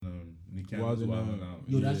can't Wild lose and Wild Out. and Out.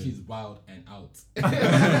 Yo, that shit's wild and out.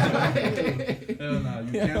 Hell nah,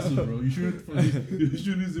 you cancelled, bro. You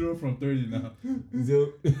shooting 0 from 30 now.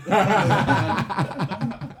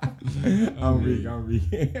 I'm weak.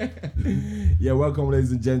 Yeah, welcome,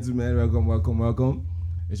 ladies and gentlemen. Welcome.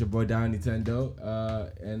 It's your boy Down Nintendo.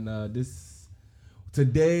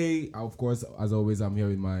 Today, of course, as always, I'm here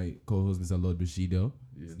with my co-host, Mr. Lord Bushido.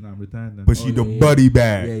 Yeah, nah, I'm retired now. Bushido buddy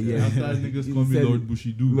bag. Yeah. I'm tired niggas call me Lord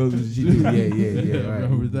Bushido. Lord Bushido. Yeah. Right.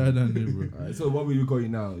 I'm retired now, bro. Alright, so what will you call you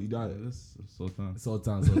now? You got That's Sultan.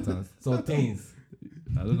 Sultans.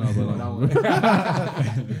 I don't know about that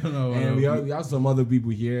one. And we have some other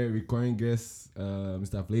people here, recurring guests,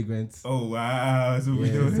 Mr. Flagrant. Oh wow, that's what we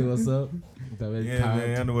Yeah, doing. so what's up? Yeah,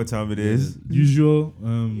 man, I know what time it is. Usual.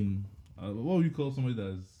 What would you call somebody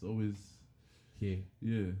that's always? Yeah.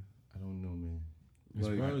 Yeah. I don't know, man.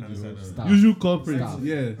 Like, Staff. usual culprits. Staff.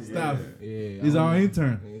 Yeah, staff. Yeah. He's our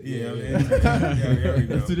intern. Yeah.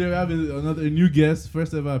 Today we have a new guest,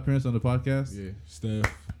 first ever appearance on the podcast. Yeah, Steph.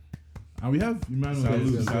 And we have Emmanuel.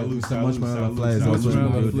 Salute.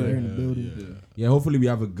 Yeah, hopefully we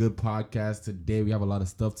have a good podcast today. We have a lot of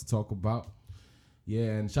stuff to talk about.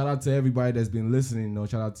 Yeah, and shout out to everybody that's been listening. You know,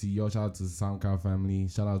 shout out to yo, shout out to the SoundCloud family,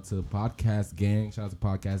 shout out to Podcast Gang, shout out to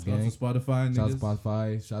Shout out to Spotify. shout out to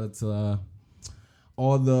Spotify, shout out to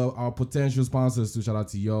all our potential sponsors too. Shout out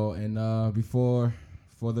to yo. And before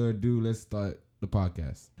further ado, let's start the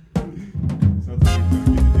podcast.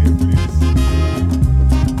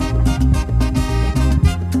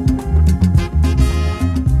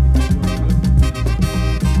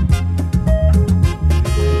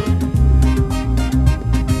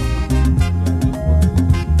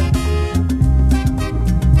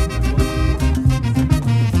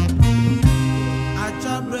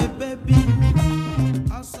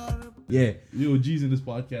 Yeah. Yo, G's in this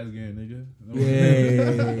podcast game, nigga.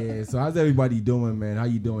 Yeah. So how's everybody doing, man? How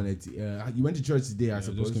you doing? You went to church today, I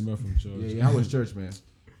suppose. Just came back from church. Yeah. How was church, man?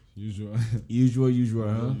 Usual,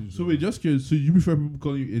 huh? So wait, just curious. So you prefer people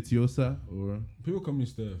calling you Etiosa or People call me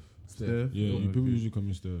Steph. Steph? Yeah, Oh, people okay. usually call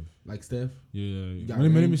me Steph. Like Steph? Yeah. got My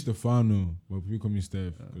name name? is Stefano, but people call me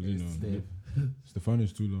Steph. 'Cause, you know, Steph. Stefano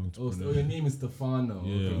is too long to Oh, so pronounce. your name is Stefano.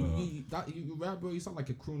 Yeah. Okay. You rap, bro. You sound like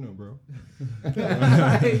a crooner, bro.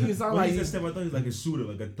 you sound When like he said Steph, I thought he was like a shooter,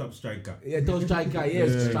 like a top striker. don't striker.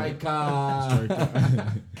 Yes, striker.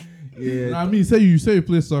 Yeah. Nah, I mean, you say you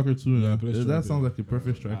play soccer too. Yeah, Now. I play That soccer. sounds like a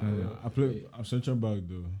perfect striker. I'm central back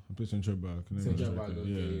though. I play central back. Central back.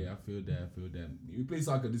 Okay, yeah, I feel that. You play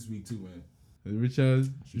soccer this week too, man. Richard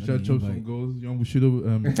choked some like- goals. Young Bushido,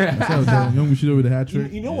 Young Bushido with a hat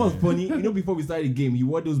trick. You know what's funny? You know, before we started the game, he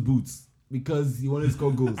wore those boots because he wanted to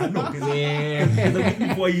score goals. I know, 'cause Yeah. the week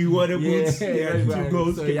before you won the boots, Yeah, yeah, right. 2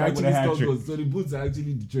 goals, So came he back with actually a hat scored trick. goals. So the boots are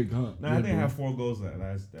actually the trick, huh? Nah, I think I had 4 goals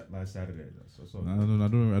last Saturday. So I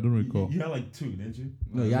don't recall. You had like 2, didn't you?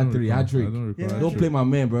 No, I he don't had 3. recall. Hat trick. I don't recall. Yeah, Hat Don't trick. play my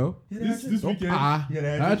man, bro. This Don't- weekend. Yeah,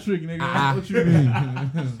 that Hat trick, nigga. Ah. What you mean?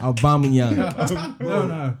 Aubameyang.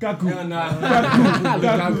 No. Kaku.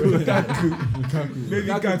 Lukaku. Maybe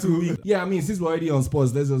Kaku. Yeah, I mean, since we're already on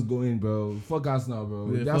sports, let's just go in, bro. Fuck Arsenal,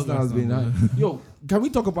 bro. Yeah, Arsenal fuck has been. Arsenal, Yo, can we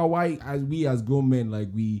talk about why, as grown men, like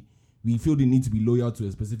we feel the need to be loyal to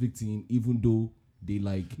a specific team, even though they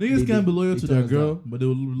like Niggas can't be loyal to turn their us girl, down. but they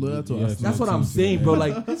will be loyal to us. That's what I'm saying, bro.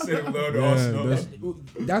 Like that's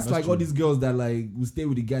like all these girls that like will stay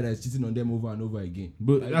with the guy that's cheating on them over and over again.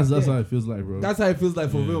 But Like, that's yeah. how it feels like, bro. That's how it feels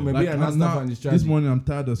like for real, man. Like, Being an I'm Arsenal not- fan is this tragic. morning I'm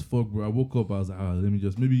tired as fuck, bro. I woke up, I was like, let me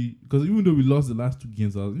just because even though we lost the last 2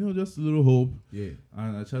 games, I was, just a little hope. Yeah.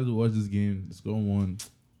 And I tried to watch this game. Score 1.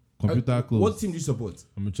 Computer closed. What team do you support?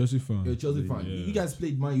 I'm a Chelsea fan. You're a Chelsea fan. Yeah. You guys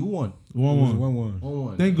played, man. You won. 1-1. 1-1.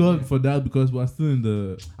 1-1. Thank God for that because we're still in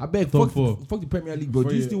the. I beg, Top fuck 4. the Premier League, bro.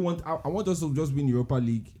 Do you Yeah. still want? I want us to just win Europa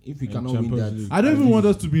League if we And cannot win Champions that. League. I don't at even least. want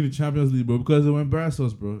us to be in the Champions League, bro, because they will embarrass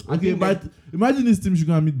us, bro. I Okay, think but imagine this team should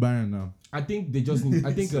go and meet Bayern now. I think they just need.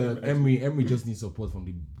 I think Emery just needs support from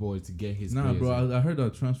the board to get his. Nah, players bro, in. I heard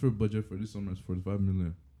our transfer budget for this summer is 45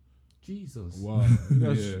 million. Jesus. Wow. You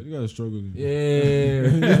guys, Yeah. you guys are struggling. Yeah.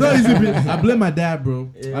 It's not easy. I blame my dad, bro.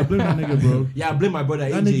 Yeah. I blame my nigga, bro. Yeah, I blame my brother.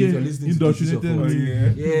 That AJ, if nigga you're listening to this, it's your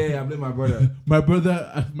indoctrinated fault. me. Yeah, I blame my brother. My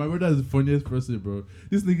brother is the funniest person, bro.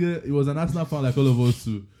 This nigga, he was an Arsenal fan like all of us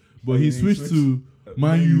too, but he switched to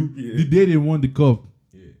Man U the day they won the cup.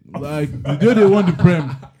 Like the day they won the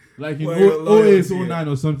Prem. Like in Well, your 08, loyalty, 09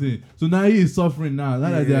 or something. So now he is suffering now.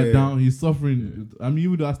 Now that they are Yeah. down, he's suffering. I mean,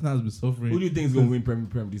 even though Arsenal has been Who do suffering, you think is going to win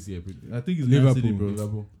Prem this year? I think it's Liverpool. Man City, bro.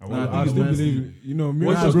 Liverpool. Nah, I it's still Man City. believe, you know,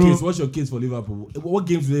 What's Nah, your bro. case? What's your case for Liverpool? What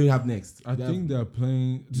games do they have next? I think they're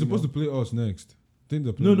playing. They're supposed to play us next. think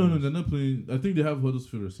they're No, playing. they're not playing. I think they have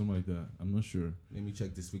Huddersfield or something like that. I'm not sure. Let me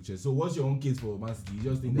check this picture. So, what's your own case for Man City? You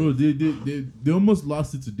just think Bro, that they almost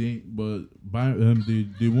lost it today, but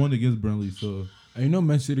they won against Burnley. So And you know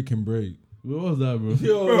Man City can break. what was that, bro?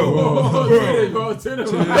 turn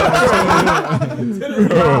it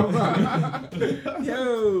around.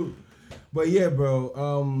 Yo. But yeah, bro.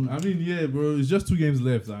 I mean, yeah, bro. It's just 2 games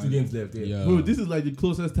left. 2 games left. Yeah. Bro, this is like the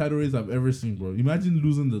closest title race I've ever seen, bro. Imagine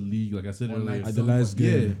losing the league, like I said earlier. At the last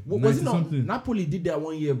Yeah, game. Was it not? something. Napoli did that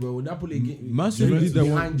 1 year, bro. Napoli Man City did that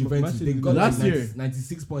behind one. Juventus. Man City They did got last like year.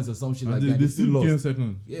 96 points or some shit And like they that. They still still came lost.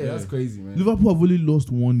 second. Yeah, that's crazy, man. Liverpool have only lost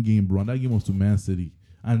 1 game, bro. And that game was to Man City,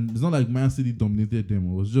 and it's not like Man City dominated them.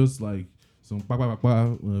 It was just like some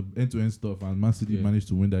end-to-end stuff, and Man City managed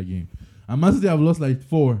to win that game. And Man City have lost like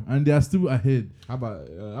 4, and they are still ahead. How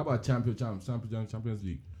about Champions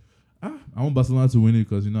League? I want Barcelona to win it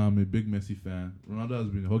because I'm a big Messi fan. Ronaldo has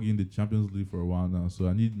been hugging the Champions League for a while now, so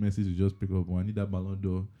I need Messi to just pick up one. I need that Ballon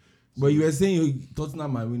d'Or. But you were saying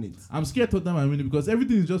Tottenham might win it. I'm scared Tottenham might win it because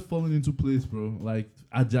everything is just falling into place, bro. Like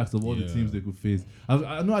Ajax of all the teams they could face.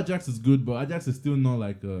 I know Ajax is good, but Ajax is still not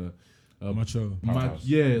like Macho.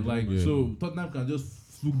 so Tottenham can just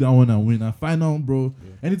fluke that one and win. And final, bro.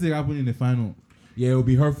 Anything happen in the final. Yeah, it would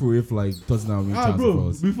be hurtful if like Tottenham win chance bro, of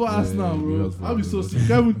us. before Arsenal, it'd be bro. hurtful. I'll be so sick.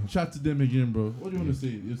 Can't even chat to them again, bro. What do you want to say?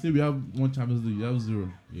 You say we have 1 Champions League, you have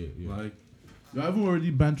 0. Yeah. Like, you haven't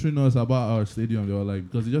already bantering us about our stadium. They were like,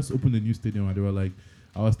 because they just opened a new stadium and they were like,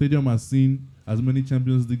 our stadium has seen as many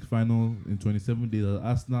Champions League final in 27 days as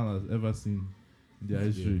Arsenal has ever seen in their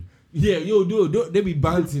history. Yeah, yo, dude, they be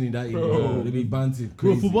bouncing in that. They be bouncing Bro,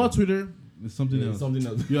 crazy. football Twitter is something else. Something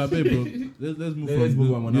else. Yeah, I bet, bro. Let's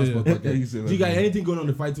move on. Let's move on. Yeah. Do you got anything going on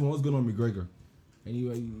in the fighting? What's going on with McGregor?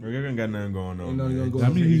 Anyway, McGregor ain't got nothing going on. Ain't nothing man. going I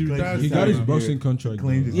mean, he's retired. He got his boxing contract.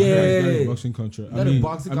 Claimed his though. Yeah. He got his boxing contract. Got a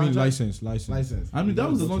boxing contract? license. license. I mean, that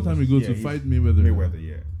was a long time ago Yeah, to he- fight Mayweather. Mayweather,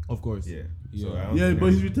 yeah. Of course. Yeah. Yeah. So I don't Yeah, think but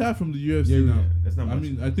that's- he's retired from the UFC Yeah, now. That's not I much.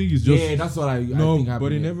 mean, I think he's just. Yeah, that's what I No, think happened.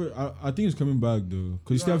 but he yeah. never. I think he's coming back though, because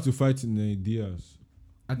he still have to fight in the Diaz.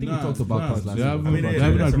 I think Nah, we talked about nah, that last they year. haven't- I mean, they yeah,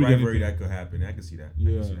 haven't that's a agreed rivalry anything. that could happen. I can see that.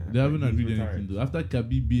 Yeah. I can see that. They haven't He's agreed retired. anything though. After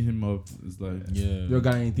Khabib beat him up, it's like Yeah. You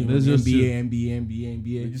got anything Let's with just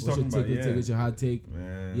NBA? We're just What's your talking about, take? yeah. What's your hot take?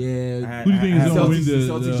 Man. Yeah. Who do you think is gonna win the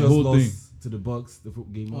Celtics just whole lost thing? to the Bucks. The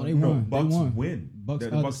game. Oh, they No, won. Bucks They won. win. Bucks,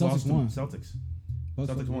 The the Bucks Celtics lost to won. Celtics.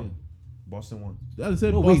 Bucks Celtics won. won. Boston won. I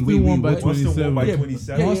said Oh, Boston wait, won by what? Boston won 27. by Yeah,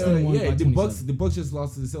 27. Boston won by the 27. Bucks just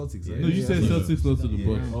lost to the Celtics. Right? No, you said Celtics lost to the Yeah.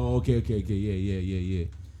 Bucks. Oh, okay. Yeah. Yeah,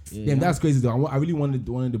 Damn, that's crazy though. I really wanted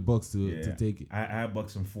the Bucks to Yeah. take it. I had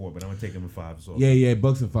Bucks in 4, but I'm gonna take them in 5. So Yeah,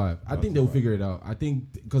 Bucks and 5. I Bucks think they'll and 5. figure it out. I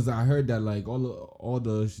think because I heard that like all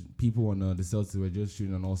the people on the Celtics were just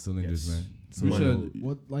shooting on all cylinders, Yes. man. So We Money. should-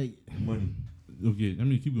 What like money. Okay, I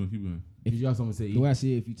mean, keep going. if you got something to say, the way I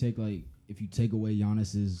see it, if you take away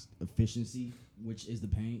Giannis's efficiency, which is the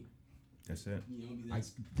paint, That's it.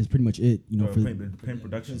 that's pretty much it. You know, for Paint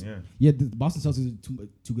production, yeah. yeah, the Boston Celtics are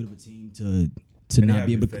too good of a team to And they not have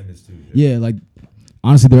be able to. defenders too. Yeah, like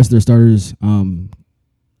honestly, the rest of their starters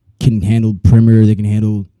can handle perimeter. They can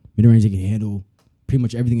handle mid range. They can handle pretty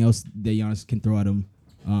much everything else that Giannis can throw at them.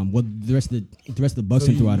 What the rest of the Bucks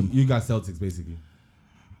so can throw at him. you got Celtics basically.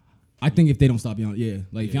 I think if they don't stop Giannis,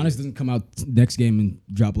 if Giannis doesn't come out next game and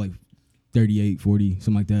drop like 38, 40,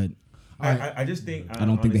 something like that. I just think I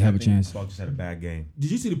don't think they have a chance. Bucks just had a bad game.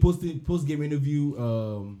 Did you see the post game interview?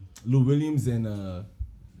 Lou Williams and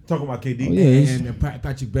Talking about KD. Oh, yeah. and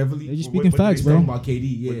Patrick Beverly. They're just What- speaking what did facts, they bro. Talking about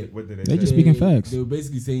KD, yeah. What did They say? just speaking facts. They were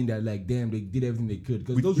basically saying that like, damn, they did everything they could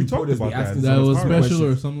because We- those we talked reporters be about that. asking That some was stupid special or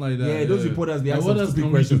questions. something like that. Yeah, those reporters be Like, asking what some else stupid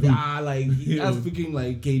can we questions. do? Like Yeah. that's freaking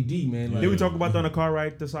like KD, man. Like, Did we talk about that on the car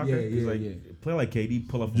ride to soccer? Yeah, 'Cause, like, yeah. play like KD,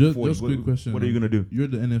 pull up from Just 40. quick question. What are you gonna do? You're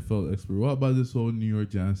the NFL expert. What about this whole New York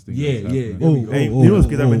Giants thing? Yeah, that's yeah. happening? There we go. Hey, oh, you know,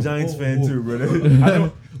 because I'm a oh, Giants oh, fan oh. too,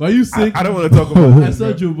 brother. Are you sick? I don't want to talk about I this. saw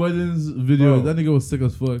bro. Joe Biden's video. Bro. That nigga was sick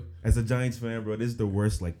as fuck. As a Giants fan, bro, this is the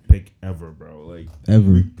worst like pick ever, bro. Like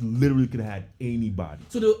Ever. we literally could have had anybody.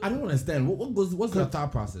 So I don't understand what's the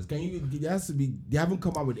thought process? Can you? There has to be. They haven't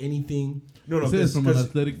come up with anything. No, He says from an 'cause-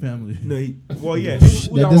 athletic family. no, well, yeah.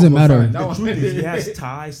 That doesn't matter. The truth is, he has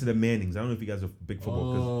ties to the Mannings. I don't know if you guys are big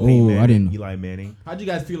football because Oh, I didn't know. Eli Manning. How do you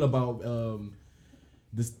guys feel about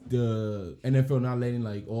the NFL not letting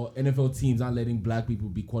like or NFL teams not letting black people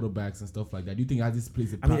be quarterbacks and stuff like that? Do you think this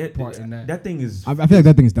plays a I mean, part in that? that thing is I feel like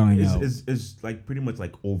that thing is dying out is like pretty much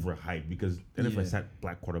like overhyped because NFL has Yeah. had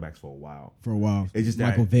black quarterbacks for a while. for a while. It's just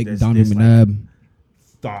Michael that Vick, there's Donovan this, like, McNabb.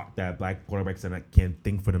 thought that black quarterbacks can't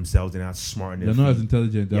think for themselves. They're not smart. They're not as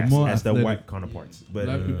intelligent. They're more as their athletic. white counterparts. But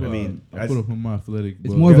Black people, I mean, I put up more athletic.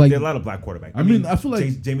 It's but- more of like- there are a lot of black quarterbacks. I mean, I feel like-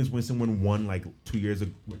 Jameis Winston won one like 4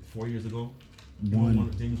 years ago.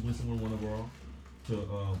 Jameis Winston won one overall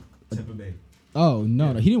to Tampa Bay. Oh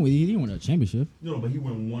no, he didn't win a championship. No, but he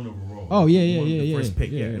won one overall. Oh, yeah, He won yeah, the yeah, first yeah,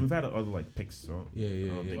 pick. yeah, Yeah, yeah. and we've had other like picks. So Yeah, I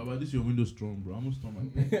don't think- How about this? Your window strong, bro. I'm gonna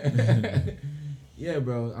storm my. Yeah,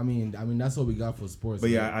 bro. I mean, that's what we got for sports.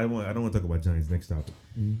 But yeah, man. I don't want to talk about Giants. Next topic.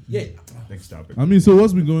 yeah. Next topic. I mean, so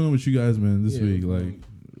what's been going on with you guys, man, this Yeah, week? Like,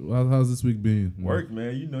 how's this week been? Work,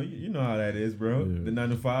 man. You know how that is, bro. Yeah. The 9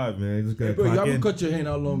 to 5, man. You just Hey, gotta bro, you clock haven't in. cut your hand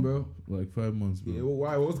how long, bro? Like 5 months, bro. Yeah, well,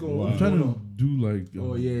 why? What's going I'm on? trying to on? do like.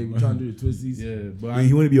 Oh yeah, we trying to do the twisties. Yeah, but Yeah,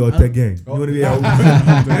 you want to be all tech gang. You want to be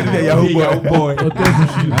a Yahoo boy.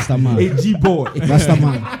 That's the man. Hey, G boy. That's the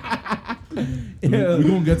man. We're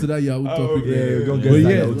gonna get to that Yahoo topic. yeah, we're gonna get But to that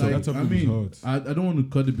yeah, Yahoo like, topic. That topic I is mean, hot. I don't want to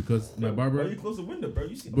cut it because my Why barber, you close the window, bro?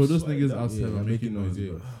 You see, bro, those sweating, niggas dog. outside Yeah, are making noise.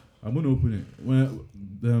 yeah. Bro. I'm gonna open it when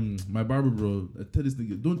my barber, bro. I tell this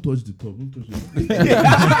nigga, don't touch the top, don't touch it.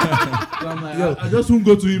 So I'm like, I just won't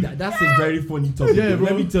go to him. That's a very funny topic. Yeah, Yeah, bro.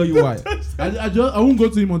 Let me tell you why. I won't go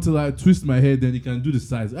to him until I twist my head. Then he can do the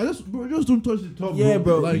size. Just don't touch the top. Yeah,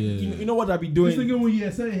 bro. Like Yeah. You know what I be this doing? nigga when he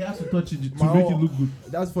said he has to touch it to My make whole- it look good.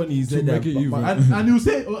 That's funny. He said make that. it but even. my- And he'll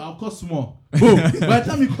say, "Oh, I'll cut small." Boom. By the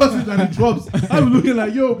time he cuts it and it drops, I'm looking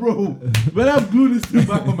like, "Yo, bro, but I've glued this thing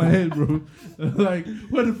back on my head, bro." Like,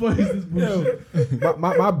 what the fuck is this bullshit?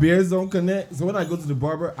 my beards don't connect. So when I go to the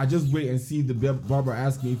barber, I just wait and see if the barber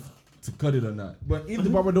asks me to cut it or not. But if the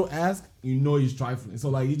barber don't ask, you know he's trifling. So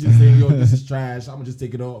like he just saying, "Yo, this is trash. I'm gonna just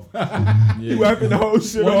take it off." You wiping the whole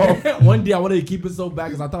shit off. One day I wanted to keep it so bad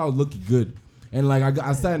because I thought I was looking good. And like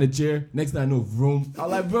I sat in the chair. Next thing I know, vroom. I'm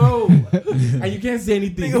like, bro, and you can't say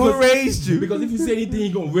anything. Nigga, who raised you? Because if you say anything, he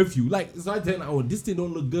gonna riff you. Like, so I tell him, "Oh, this thing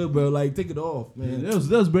don't look good, bro. Like, take it off, man." There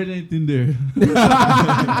was barely anything there. Me,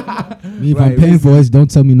 if Right, I'm paying for it, don't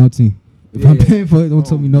tell me nothing. If I'm Yeah. paying for it, don't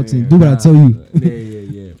tell me Oh, nothing. man. Do what I tell you.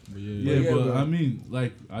 Yeah. Yeah, Yeah, but bro. I mean,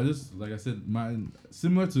 like I said, mine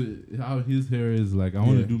similar to how his hair is. Like I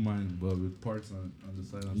want Yeah. to do mine, but with parts on the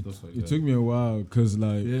side and stuff like It that. took me a while because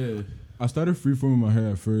like Yeah, I started freeforming my hair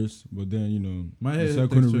at first, but then my the hair second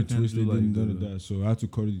couldn't texture can't retwist do it, like none of that, so I had to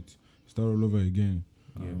cut it, start all over again.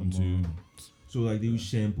 Until So like, do you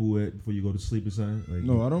shampoo it before you go to sleep or something? Like,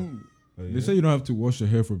 no, I don't. Oh, yeah? They say you don't have to wash your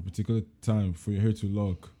hair for a particular time for your hair to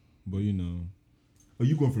lock, but Oh,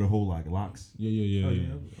 you going for the whole like locks? yeah.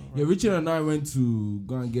 Yeah, Richard and I went to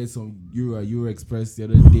go and get some Euro Express the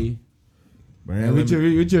other day. Man, And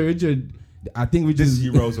Richard, I think Richard This is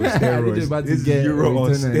Euros on steroids. Richard about to This is get Euro on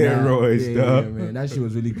return and now. steroids, yeah, dog. yeah, man, that shit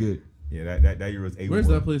was really good. Yeah, that Euro's A1. Where's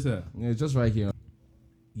that place at? Yeah, it's just right here.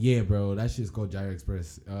 Yeah, bro, that shit's called Gyro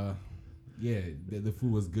Express. Yeah, the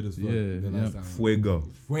food was good as fuck. Yeah, the last yeah. time. Fuego.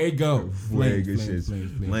 Fuego. Fuego shit's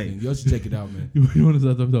flame. You should check it out, man. You want to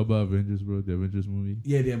start talking about Avengers, bro? The Avengers movie.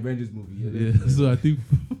 Yeah, the Avengers movie. Yeah, so I think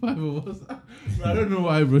 5 of us. Bro, I don't know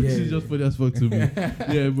why, bro. Yeah, She's yeah. just funny as fuck to me.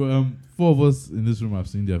 Yeah, but 4 of us in this room have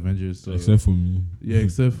seen the Avengers. So Except for me. yeah,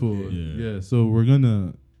 except for Yeah. So we're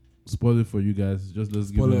gonna spoil it for you guys. Just let's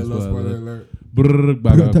give Spoiler them a alert, spoiler spoiler alert. alert. Brrr,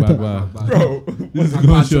 bah, bah, bah, bah. Bro. This is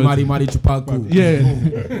going short. Mari Mari Chupaku.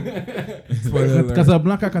 Yeah. Spoiler alert.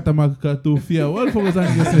 Casablanca Katamaka Tofia. What the fuck was that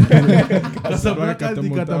nigga saying? Casablanca di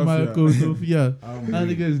Katamaka Tofia. That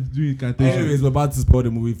nigga is doing cantation. Anyways, we're about to spoil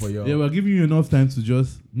the movie for y'all. Yeah, we're giving you enough time to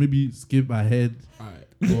just maybe skip ahead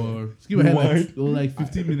Alright. or skip ahead like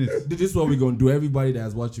 15 minutes. This is what we're gonna do. Everybody that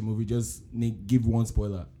has watched the movie, just give one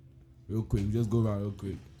spoiler. Real quick. Just go around real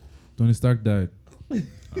quick. Tony Stark died.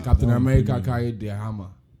 Captain America carried the hammer.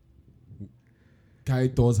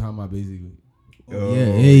 Carried Thor's hammer, basically. Oh, Yeah,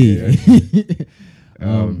 hey.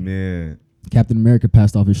 Oh man. Captain America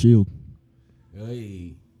passed off his shield.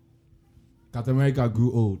 Hey. Captain America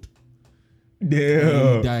grew old.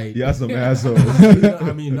 Damn. He died. Y'all some assholes.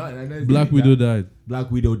 I mean, not Black Widow died.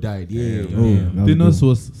 Black Widow died. Yeah. Damn. Oh, Yeah. that was Thanos good.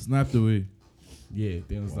 was snapped away. Yeah.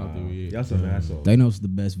 Thanos stopped the way. Y'all some assholes. Thanos is the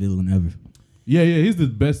best villain ever. Yeah, he's the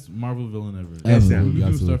best Marvel villain ever. Ever. sounds- We can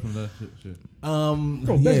Absolutely. start from that shit.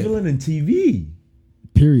 Bro, best yeah. villain in TV.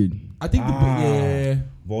 Period. I think yeah.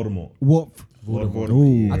 Voldemort. What? Voldemort.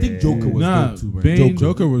 Ooh. I think Joker was Nah, good too, bro. Bane,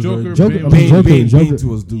 Joker was Joker, very- Bane. Bane too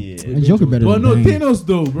was Yeah. good. And Joker better But than no, Bane. Thanos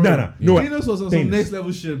though, bro. Nah. Thanos was on some Thanos. next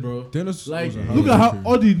level shit, bro. Thanos Like, was a look at how hard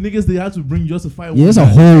all the niggas they had to bring just to fight. Yeah, one it's a guy.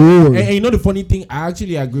 whole war. And you know the funny thing, I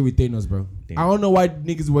actually agree with Thanos, bro. Damn. I don't know why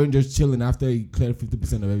niggas weren't just chilling after he cleared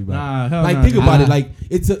 50% of everybody. Nah, hell Like nah, think nigga. about it, like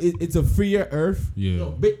it's a freer Earth. Yeah.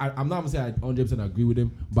 No, but I'm not gonna say I 100% agree with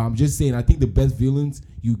him, but I'm just saying I think the best villains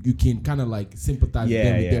you can kind of like sympathize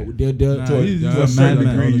Yeah, with them. They're Nah, To a he's He's Yeah, a to a certain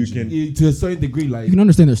madman. degree, you can. To a certain degree, like You can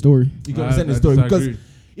understand their story. you can understand the I story because disagree.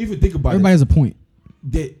 if you think about Everybody has a point.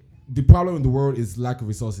 it, the problem in the world is lack of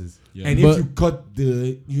resources. Yeah. And But- if you cut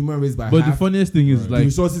the human race by But the half, funniest thing is the like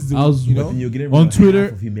resources, I was- you But know. then you're getting On rid of Twitter-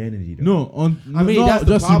 half of humanity. Though. no on I mean, not that's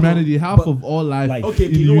the just problem, humanity, half but- of all life. Like- Okay,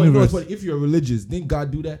 in you the know what? universe. But if you're religious, didn't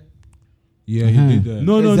God do that? Yeah, Uh-huh. he did that.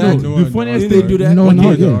 No, Exactly. no. The funniest Didn't thing, they do that? No, okay,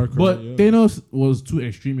 not yeah. yet. But Thanos was too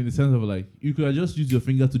extreme in the sense of like you could have just used your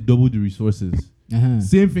finger to double the resources. Uh-huh.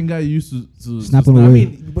 Same finger you used to Snap to them I away.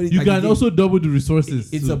 mean, but You like, can again, also double the resources.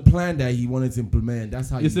 It's to- a plan that he wanted to implement. That's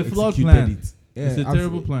how It's he a flawed executed plan. it. Yeah, it's a absolutely.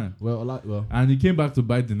 terrible plan, Well, a lot. Well, and he came back to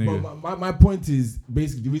bite the but nigga. my point is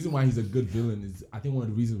basically the reason why he's a good villain is I think one of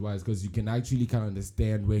the reasons why is because you can actually kind of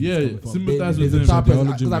understand where Yeah, he's coming from. sympathize There's with a him. topic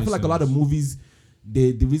Ideology because I makes feel like a lot of sense. movies.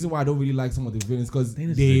 The reason why I don't really like some of the villains because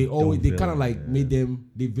Thanos is they a always dumb they kind of villain, like yeah. made them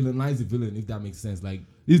they villainize the villain if that makes sense. Like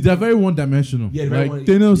They're very one-dimensional. Yeah, very like one-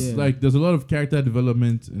 Thanos, yeah. like there's a lot of character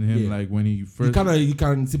development in him. Yeah. Like when he you first kind of you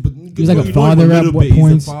can sympathize. He's like a father at what He's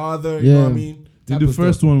points. a father. You know Yeah. what I mean? in Type the of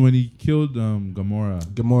first stuff. one when he killed Gamora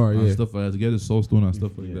Gamora, and yeah. stuff like that to get his soul stone and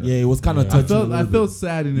stuff like that. Yeah, it was kind of Yeah. touching. I felt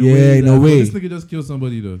sad in a Yeah, way. in a that, way. This nigga just killed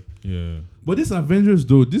somebody though. Yeah. But this Avengers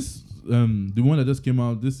though, this the one that just came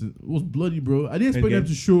out, was bloody, bro. I didn't expect them Endgame?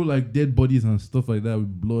 to show like dead bodies and stuff like that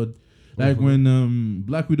with blood. Like when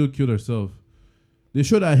Black Widow killed herself, they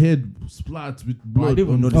showed her head splat with Bro, I blood. didn't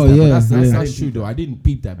even on- notice Oh, that. yeah, but that's yeah. that's true though. I didn't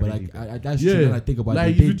peep that, but I like didn't peep that's true. When I think about like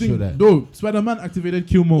it, if they you did show think, that. no, Spider-Man activated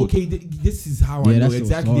kill mode. Okay, this is how I Yeah, know that shit was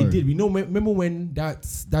exactly. They hard. did. We know. Remember when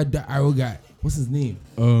that arrow guy? What's his name?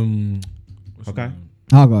 What's Okay. his name?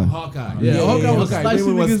 Hawkeye. Hawkeye. Yeah, Hawkeye was Hawkeye. slicing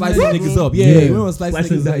Remember when niggas' slicing necks, niggas bro. up. Yeah, Yeah. remember when slicing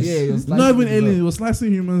Slicing niggas up. necks. Yeah, it was Not slicing even niggas alien, up. it was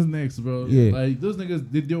slicing humans' necks, bro. Yeah. Like those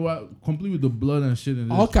niggas, they were complete with the blood and shit.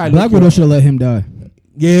 And Hawkeye. Black looked Widow like- should have let him die.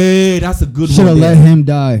 Yeah, that's a good Should have one. let there. him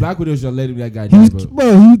die. Black Widow should have let that guy He die, was,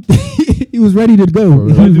 bro. bro. He was ready to go.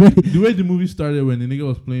 He was ready. the way the movie started when the nigga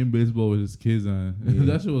was playing baseball with his kids and Yeah.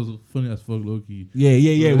 that shit was funny as fuck, low key.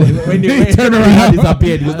 Yeah. When they Turn when around. he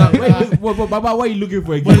disappeared, he was not. Wait, Baba, what are you looking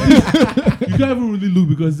for again? You can't even really look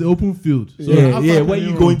because it's the open field. So how far yeah. can Where you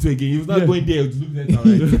you run? going to again? He was not Yeah. going there. He was looking at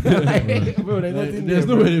alright. Bro, there's Like, nothing there's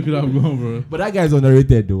there, no bro. way you could have gone, bro. But that guy's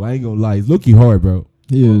underrated though. I ain't gonna lie. He's low-key hard, bro.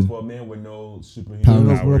 He is. For a man with no superhuman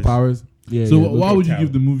Powers. Powers. Powers. Yeah. So yeah, why low-key would you talent.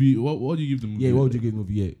 give the movie? What would you give the movie? Yeah, what would you give the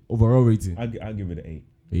movie? Yeah, overall rating. I'll give it an 8.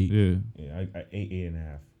 8. Yeah. Yeah, I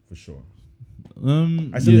 8.5 for sure.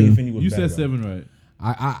 I still think Infinity was you better, said 7, right?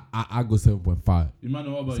 I go 7.5.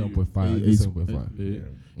 Emmanuel, what about you? 7.5. I go 7.5. Yeah.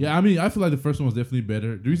 Yeah, I mean, I feel like the first one was definitely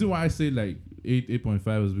better. The reason why I say like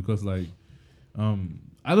 8.5 is because like,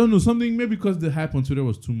 I don't know, something maybe because the hype on Twitter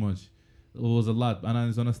was too much. It was a lot, and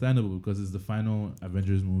it's understandable because it's the final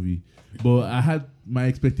Avengers movie. But I had my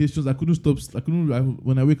expectations. I couldn't stop.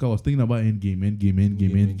 When I wake up, I was thinking about Endgame.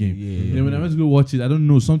 Yeah, Then when I went to go watch it, I don't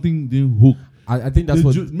know, something didn't hook. I think that's The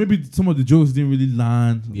what. maybe some of the jokes didn't really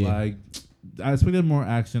land. Yeah. Like I expected more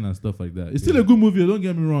action and stuff like that. It's still a good movie. Don't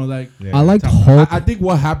get me wrong. Like I liked Hulk. I think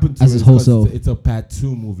what happened to As it his is whole 'cause self. it's a part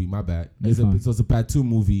 2 movie. My bad. You're fine. It's a part 2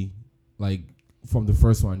 movie. Like from the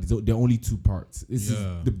first one, there are only 2 parts. This is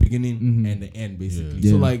Yeah. the beginning Mhm. and the end, basically.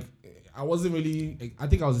 Yeah. So Yeah. like, I wasn't really. I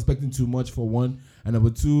think I was expecting too much for 1, and number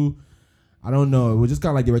 2. I don't know. It was just kind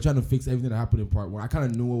of like they were trying to fix everything that happened in part 1. I kind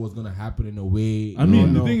of knew what was gonna happen in a way. I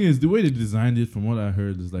mean, the know. thing is, the way they designed it, from what I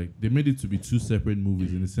heard, is like they made it to be 2 separate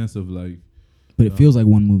movies in the sense of like, But it feels like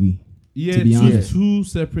one movie. yeah, To be honest. two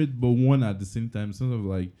separate but one at the same time. In the sense of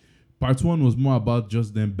like, part 1 was more about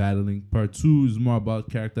just them battling. Part 2 is more about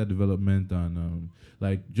character development and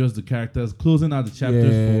like just the characters closing out the chapters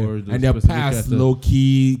for the and their specific past characters. low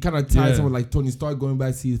key kind of ties Yeah. in with like Tony Stark going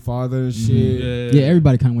back to see his father and shit. Yeah,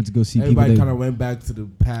 everybody kind of went to go see Everybody people. kind of went back to the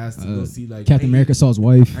past to go see like Captain America saw his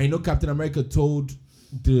wife. I know Captain America told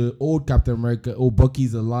the old Captain America, "Oh,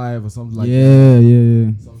 Bucky's alive" or something like that.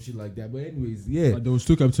 Yeah. Some shit like that. But anyways, yeah. There was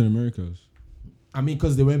 2 Captain Americas. I mean,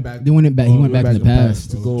 because they went back. They went back. He went back in the to the past.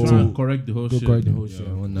 to go Trying to correct the whole go shit. correct the whole Yeah. shit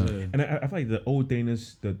and whatnot. Yeah. And I feel like the old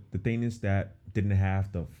Thanos, the Thanos that didn't have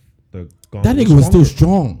the That nigga was still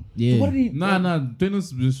strong. Yeah. What did he? Nah,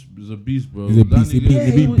 Thanos is a beast, bro. He's a That beast. He nigga- beat- Yeah,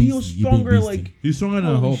 he he beast. was He beat stronger. beastie. Like he's stronger than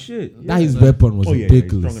holy Hulk. shit. That his Like- weapon was Oh, yeah,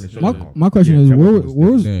 ridiculous. he's stronger than My question Yeah, is, that where was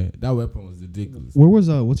was Yeah, that weapon was ridiculous. where was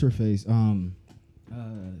what's her face?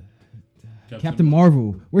 Captain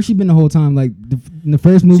Marvel. Where's she been the whole time? Like in the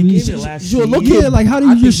first movie, came in last she was scene. looking like, how did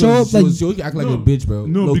I you just think show up? Like, she was acting like No. a bitch, bro.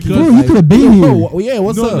 No, Low-key. because- bro, you like- could have been Yo, here. bro, yeah,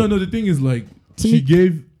 what's no, up? No. The thing is, like, To she me-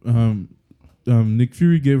 gave Nick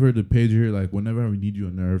Fury gave her the pager, like, whenever we need you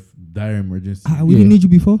on Earth, dire emergency. We didn't need you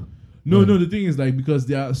before. No. The thing is, like, because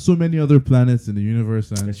there are so many other planets in the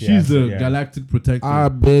universe, and Yes, she's yes, the yeah. galactic protector. I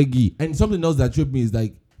beg you. And something else that tripped me is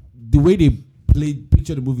like the way they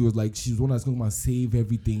picture the movie was like she was one that's going to save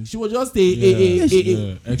everything. She was just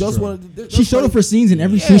just one. She showed up for scenes, and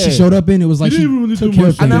every scene she showed up in, it was like She she didn't even took do care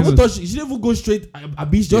much. of And I things. thought she didn't even go straight.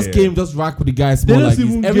 She just came, just rock with the guys. They More just like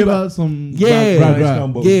even this. give Everybody, out some Yeah. bra- bra-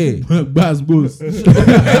 combo. yeah. bra- Bass boost.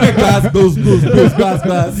 glass, those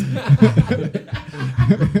glass.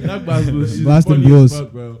 That bass boost. she's Blast them funny as bills.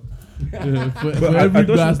 fuck, bro. Yeah, for But every I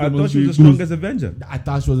glass, thought there must she be was the boost. strongest Avenger. I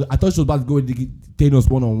thought she was about to go with Thanos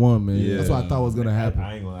 1-on-1, man. Yeah. That's what I thought was gonna happen.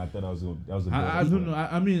 I ain't gonna. I thought that was a I don't know.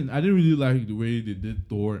 I mean, I didn't really like the way they did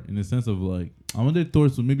Thor in the sense of like, I wanted Thor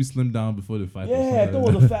to maybe slim down before the fight. or something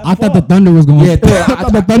like that. a fat. I thought the Thunder was going. Yeah, I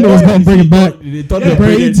thought the Thunder was going to bring him back. They thought they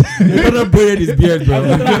braided his beard, bro.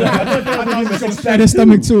 And his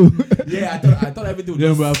stomach too. Yeah, I thought everything was Yeah,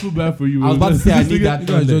 just. but I feel bad for you. I was bro. about to say I This need nigga- that You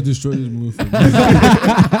guys thunder. just destroyed this movie for me.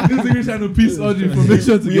 This nigga trying to piece all the information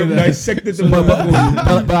We have together. dissected the but,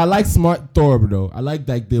 motherfucker. but I like smart Thor, though. I like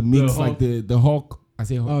the mix, Hulk. like the Hulk. I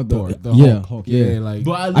say Oh, Thor. the- The yeah, Hulk. Hulk, Yeah, yeah. like.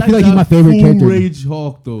 But I, like feel like he's that my favorite full character. Rage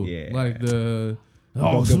Hulk though. Yeah. Like the Don't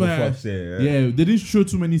Hulk give a smash. fuck shit, Yeah, they didn't show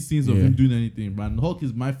too many scenes of Yeah. him doing anything. But Hulk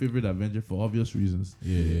is my favorite Avenger for obvious reasons.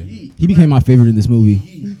 Yeah. He became my favorite in this movie.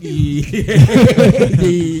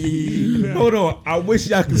 Hold on, I wish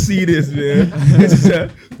y'all could see this, man. This is a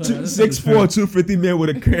 6'4", 250 man with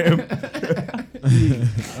a cramp.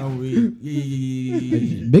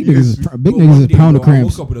 Big niggas is a pound of I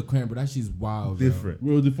cramps. woke up with a cramp, but that shit's wild. bro. Different.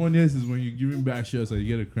 Bro, the funniest is when you give him back shots and you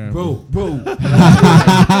get a cramp. Bro.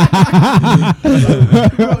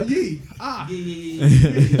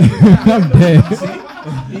 I'm dead.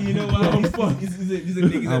 You know what? I'm fucked. These are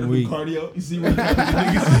niggas that do weak. cardio. You see what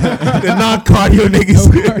niggas? The non-cardio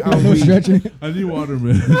niggas. No stretching. I need water,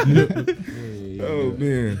 man. Oh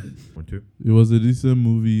man. 1, 2. It was a decent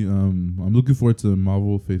movie. I'm looking forward to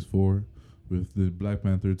Marvel Phase 4 with the Black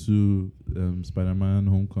Panther 2, Spider-Man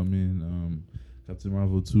Homecoming, Captain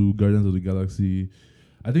Marvel 2, Guardians of the Galaxy.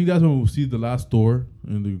 I think that's when we'll see the last Thor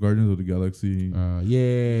in the Guardians of the Galaxy.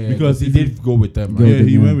 Yeah, Because he if did go with them. Go Right? Yeah, with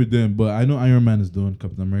he them, went yeah. with them, but I know Iron Man is done,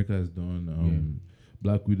 Captain America is done,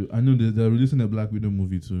 Black Widow. I know they're releasing a Black Widow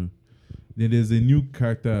movie too. Then there's a new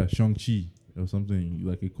character, Shang-Chi or something,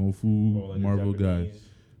 like a Kung Fu Marvel guy.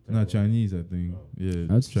 Not Chinese, I think. Yeah,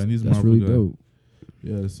 That's Chinese That's Marvel really guy. dope.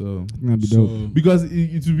 Yeah, so That'd be dope. because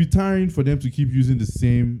it will be tiring for them to keep using the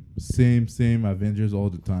same Avengers all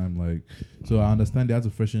the time. Like, so I understand they have to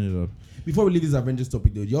freshen it up. Before we leave this Avengers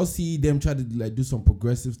topic, though, y'all see them try to like do some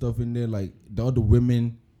progressive stuff in there, like the other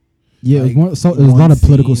women. Yeah, like, it was, in a lot one of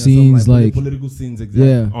political scene or something, scenes, like political scenes, exactly.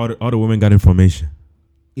 yeah. All the women got information.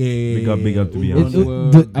 Yeah, Big up to be Run honest. the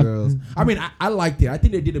world, The- girls. I mean, I liked it. I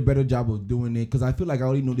think they did a better job of doing it because I feel like I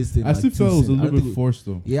already know this thing. I still felt it was a little bit forced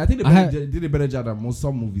though. Yeah, I think they I did a better job than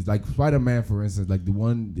some movies, like Spider-Man, for instance, like the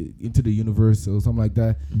one Into the Universe or something like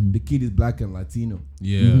that. Mhm. The kid is black and Latino.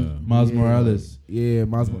 Yeah. Mhm. Miles Yeah. Morales. Yeah,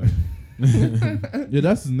 Miles. Yeah,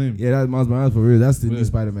 that's his name. Yeah, that's Miles Morales for real. That's the Yeah. new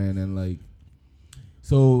Spider-Man, and like,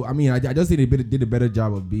 so I mean, I just think they did a better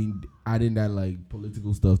job of adding that like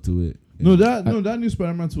political stuff to it. No, that new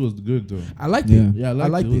Spider-Man 2 was good though. I liked Yeah. it. Yeah, I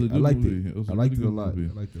liked was a it. I good liked movie. it. was I a liked really it a good lot.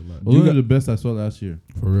 movie. I liked it a lot. It was one of the best I saw last year.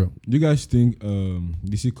 For real. Do you guys think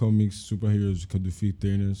DC Comics superheroes could defeat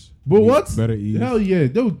Thanos? But With what? Better ease? Hell yeah,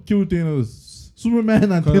 they would kill Thanos.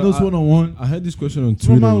 Superman and 'Cause Thanos I- 1-on-1. I had this question on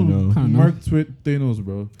Twitter. Superman You know, would Kinda mark Thanos,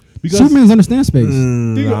 bro. Because Superman's understand space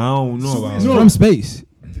Think of- I don't know about No. that. from space.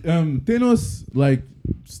 Thanos, like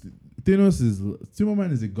Thanos is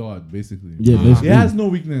Superman is a god basically. Yeah, He basically. has no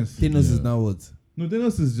weakness. Thanos Yeah. is now what? No,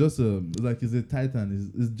 Thanos is just he's a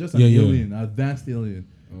titan. He's just an Yeah, yeah. alien, advanced alien.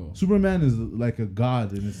 Superman is like a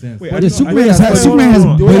god in a sense. Wait, Yeah, I thought- Superman I has thought- Superman has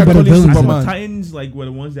hold on. way They're better calling villains. Superman. The Titans like were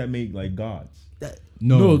the ones that make like gods.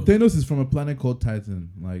 No, Thanos is from a planet called Titan.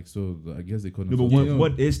 Like, so I guess they couldn't. No, but Yeah.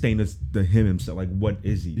 what is Thanos? Him himself? Like, what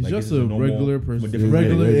is he? He's like, just is it a normal- regular with person. different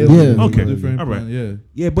Regular abilities? alien. Yeah. with Okay. different All right. planet,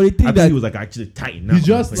 yeah. Yeah, but the I thing thought that he was like actually Titan. He's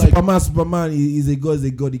just like- Superman is a god. Is a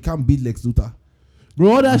god. He can't beat Lex Luthor. Bro,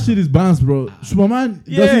 all that shit is bounced, bro. Superman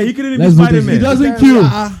yeah, doesn't, he couldn't even be let's do this. Spider-Man. he doesn't kill.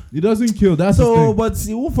 Ah, He doesn't kill. That's the so, thing. but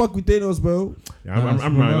he won't fuck with Thanos, bro. Yeah, I'm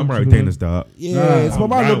Superman- right with Superman- Thanos, dog. Yeah, Nah,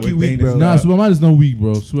 Superman I'm low-key right with weak, bro. Thanos. Nah, Superman is not weak,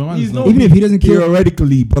 bro. Superman He's is no not Even weak. if he doesn't kill,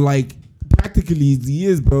 Theoretically, but like practically, he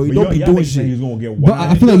is, bro. He But don't be y'all doing think saying shit. He's gonna get But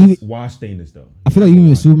I feel like wash Thanos though. I feel like even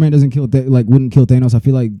if Superman doesn't kill, wouldn't kill Thanos, I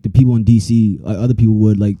feel like the people in DC, like other people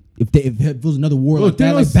would, like if it was another war Bro, like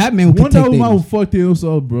that, like Thanos- Batman could Wonder take Woman will Thanos. fuck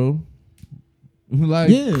Thanos up, bro. Like,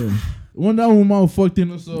 Yeah, Wonder Woman will fuck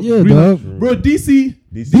Thanos up. Yeah, Green- dog. Bro,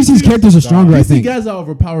 DC's characters are stronger, I DC think. guys are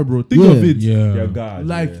overpowered, bro. Think Yeah. of it. Yeah. They're gods.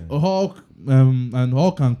 Like yeah. a Hulk, and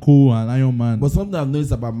Hulk and Co and Iron Man. But something I've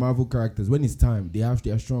noticed about Marvel characters, when it's time, they are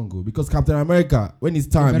strong. Because Captain America, when it's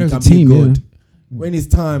time, better he as can a team, be good. yeah. When it's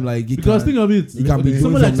time, like he because can, think of it, he can be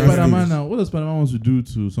someone doing like some nice Spider-Man things. now. What does Spider-Man want to do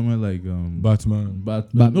to someone like Batman.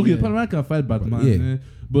 Batman? Okay, yeah. Spider-Man can fight Batman, Yeah.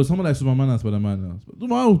 but someone like Superman and Spider-Man now.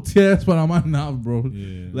 Superman will tear Spider-Man now, bro.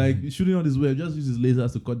 Yeah. Like shooting on his web, just use his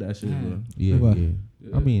lasers to cut that shit, bro. Yeah, Well, yeah.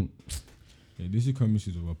 I mean, Yeah, DC Comics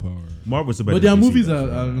is overpowered. Marvel's so better. But their than DC, movies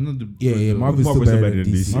though, are not the yeah. Marvel's still Marvel's better than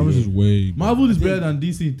DC. Marvel's is way. Marvel is I think- better than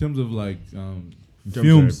DC in terms of like terms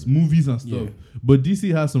films, of- movies and stuff. Yeah. But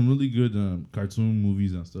DC has some really good cartoon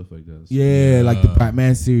movies and stuff like that. So, Yeah, like the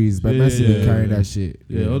Batman series. Batman series yeah, carrying yeah. that shit.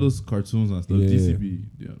 yeah, all those cartoons and stuff. Yeah. DCB,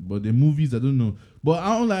 yeah. But the movies, I don't know. But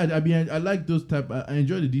I don't like. I like those type. I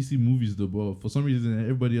enjoy the DC movies though. But for some reason,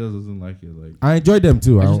 everybody else doesn't like it. Like I enjoy them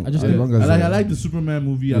too. I I just- as yeah. long as I like the Superman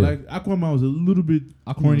movie. I Yeah. like Aquaman was a little bit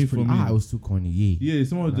Aquaman corny was for pretty- me. it was too corny. Yeah, Yeah,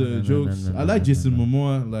 some of the No, jokes. no, I like no, Jason no.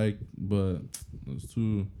 Momoa, like, but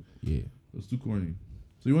it yeah. was too corny.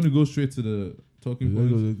 So you want to go straight to the talking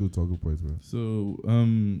Let's points? go talking points, bro. So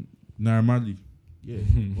Naira Marley. Yeah,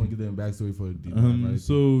 want to give them backstory for the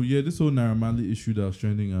So yeah, this whole Naira Marley issue that was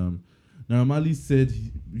trending. Naira Marley said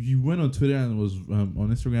he went on Twitter and was on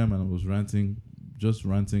Instagram and was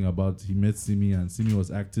ranting about he met Simi and Simi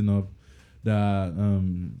was acting up that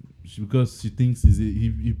because she thinks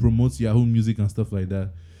he promotes Yahoo music and stuff like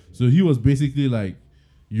that. So he was basically like,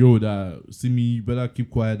 yo, that Simi, you better keep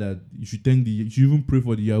quiet. That you should you should even pray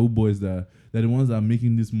for the Yahoo boys that they're the ones that are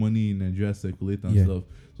making this money in Nigeria circulate and Yeah. stuff.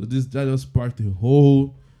 So that just sparked a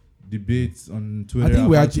whole debate on Twitter. I think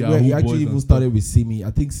we about actually Yahoo boys even and started with Simi.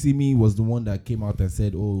 I think Simi was the one that came out and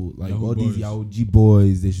said, "Oh, like Yahoo all boys. these Yahoo G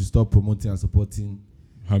boys, they should stop promoting and supporting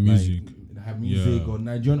Her music. like, her music Yeah. or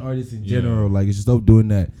Nigerian artists in Yeah. general. Like, you should stop doing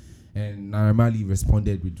that." And Naira Marley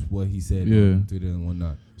responded with what he said Yeah. on Twitter and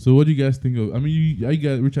whatnot. So what do you guys think of? I mean, you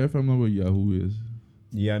guys, Richard, if I know what Yahoo is.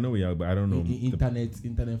 Yeah, I know we are, but I don't know. Internet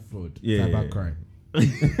fraud, Yeah. cybercrime,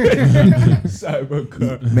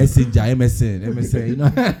 Cybercrime. messenger, MSN, you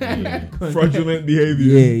know, Fraudulent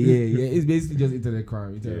behavior. yeah. It's basically just internet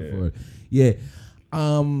crime, internet Yeah. fraud. Yeah.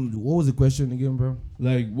 What was the question again, bro?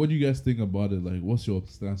 Like, what do you guys think about it? Like, what's your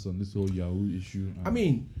stance on this whole Yahoo issue? I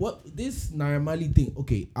mean, what this Naira Marley thing?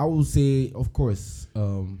 Okay, I will say, of course,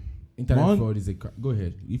 internet One- fraud is a crime. Go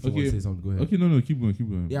ahead. If you want Okay. to say something, go ahead. Okay, no, keep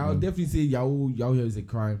going. Yeah, I'll definitely say Yahoo here is a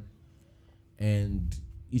crime, and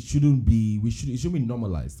it shouldn't be. It should be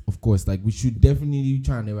normalized. Of course, like we should definitely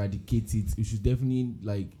try and eradicate it. We should definitely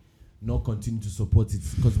like not continue to support it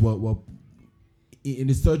because we're in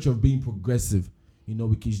the search of being progressive. You know,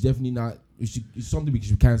 we should definitely not. It's something we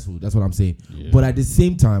should cancel. That's what I'm saying. Yeah. But at the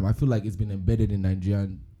same time, I feel like it's been embedded in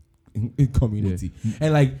Nigerian community,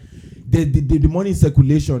 and like the money in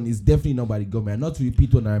circulation is definitely not by the government. Not to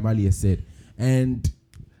repeat what Naira Marley has said, and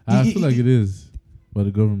I feel like it is by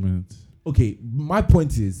the government. okay, my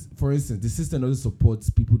point is, for instance, the system doesn't support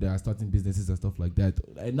people that are starting businesses and stuff like that,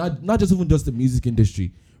 and not just even just the music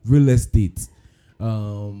industry, real estate,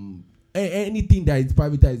 anything that is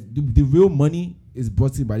privatized. The real money is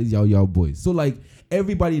brought in by these Yahoo boys. So like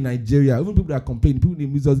everybody in Nigeria, even people that complain, people in the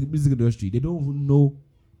music industry, they don't even know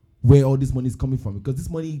where all this money is coming from because this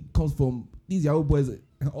money comes from these Yahoo boys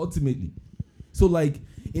ultimately. So like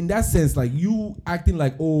in that sense, like you acting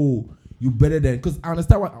like, oh, you better than, because I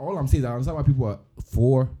understand what all I'm saying is I understand why people are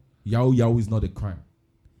for Yahoo is not a crime.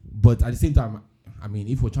 But at the same time, I mean,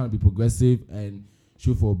 if we're trying to be progressive and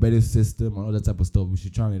shoot for a better system and all that type of stuff, we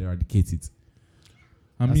should try and eradicate it.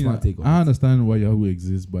 I That's mean, my take on I it. understand why Yahoo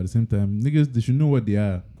exists, but at the same time, niggas, they should know what they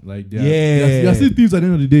are. Like, they are, Yeah. they are still thieves at the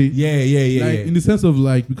end of the day. Yeah. Like, in the sense of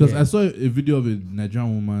like, because Yeah. I saw a video of a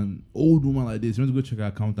Nigerian woman, old woman like this. She went to go check her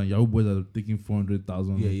account and Yahoo boys are taking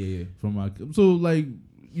 400,000 Yeah. from her. So like,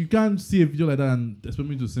 you can't see a video like that and expect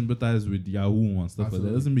me to sympathize with Yahoo and stuff like that.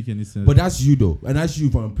 Absolutely. It doesn't make any sense. But that's you though, and that's you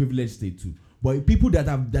from a privileged state too. But people that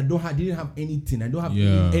didn't have anything and don't have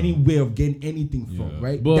Yeah. any way of getting anything from, Yeah.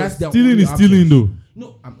 right? But That's their stealing only is stealing option. though.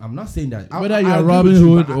 No, I'm not saying that. Whether I you are agree Robin with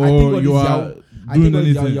you, Hood but I think all or these you are I think doing all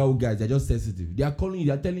these anything. Yahoo guys, they're just sensitive. They are telling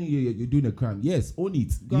you you're doing a crime. Yes, own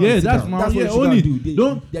it. Go and Yeah, sit that's down. my what yeah. you should Only do. They're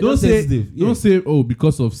don't just say sensitive. Yeah. don't say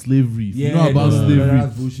because of slavery. If you know about no, slavery.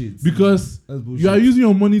 That's bullshit. Because That's bullshit. you are using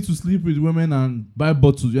your money to sleep with women and buy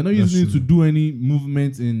bottles. You're not That's using it to true. do any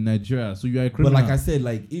movement in Nigeria. So you are a But criminal. like I said,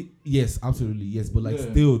 yes, absolutely, yes. But like Yeah.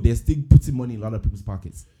 still, they're still putting money in a lot of people's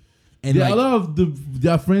pockets. And there are like, a lot of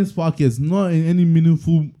their friends' pockets, not in any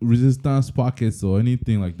meaningful resistance pockets or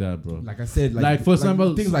anything like that, bro. like I said, like, for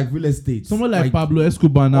example, things like real estate. Someone like Pablo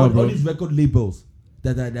Escobar now, all bro. these record labels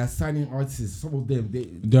that are signing artists. Some of them,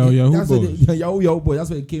 They're Yahoo that's where boys. Yahoo boy. That's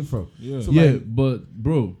where it came from. Yeah. So Yeah, like, but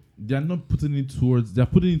bro, they're not putting it towards. They're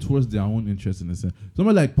putting it towards their own interest in a sense.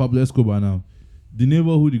 Someone like Pablo Escobar now, the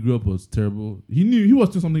neighborhood he grew up was terrible. He knew he was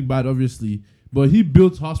doing something bad, obviously, but he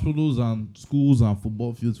built hospitals and schools and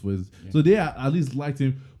football fields for his. So they at least liked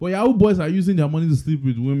him. But Yahoo boys are using their money to sleep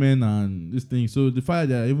with women and this thing. So the fact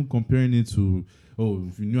that they're even comparing it to,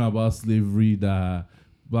 if you knew about slavery, that.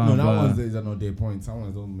 No, that one is another point. That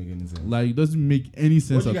one don't make any sense. Like, it doesn't make any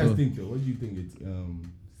sense What do at you guys all. think, though? What do you think,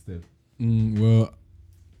 Steph? Well,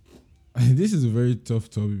 this is a very tough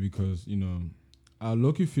topic because, I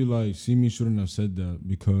low-key feel like Simi shouldn't have said that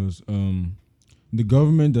because the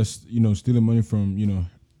government that's, stealing money from,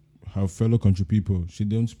 her fellow country people, she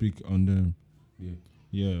don't speak on them.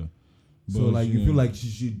 Yeah. So, But, like, you feel like she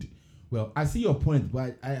should... Well, I see your point,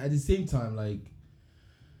 but at the same time, like...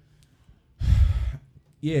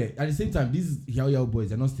 Yeah, at the same time, these Yao boys,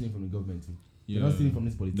 they're not stealing from the government. They're not stealing from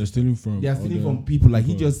this politics. They're stealing from... They are stealing from people. Like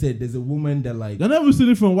he just said, there's a woman that like... They're not even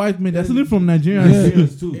stealing from white men. They're stealing from Nigerians.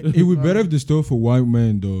 Nigerians too. It would be better if they stole for white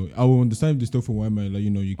men, though. I would understand if they stole for white men. Like,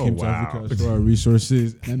 you came to Africa for our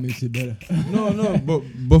resources. That makes it better. No,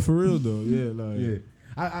 but for real, though. Yeah, like... Yeah.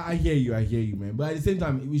 I hear you, man. But at the same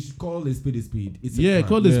time, we should call a spade a spade. It's a crime.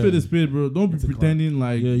 Call the spade, bro. Don't It's a be pretending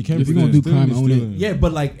like... Yeah, you can't If you're pretend. gonna do Stealing crime, is own it. stealing. Yeah,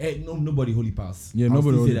 but like nobody holy pass. Yeah, I'll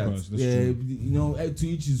nobody still say holy that. pass. That's true. To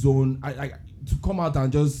each his own. I to come out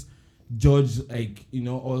and just judge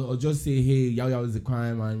or just say, hey, Yao is a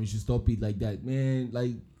crime and we should stop it like that, man.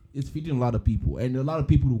 Like it's feeding a lot of people, and a lot of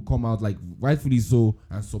people who come out like rightfully so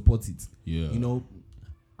and support it. Yeah.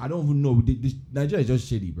 I don't even know. Nigeria is just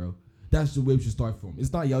shady, bro. That's the way we should start from.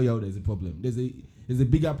 It's not Yao there's a problem. There's a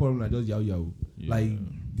bigger problem than just Yao. Yeah. Like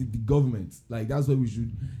the government. Like that's why we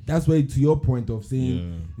should. That's why to your point of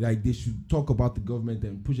saying like they should talk about the government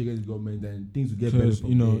and push against the government and things will get better. Because,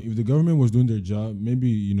 From there. if the government was doing their job,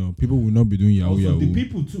 maybe, people would not be doing Yahoo Also, Yahoo. the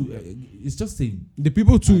people too. It's just a The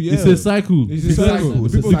people too, yeah. It's a cycle. It's It's a a cycle. cycle. The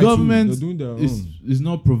It's a people, The cycle. government they're doing their own is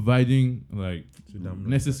not providing like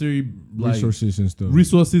necessary like, resources and stuff.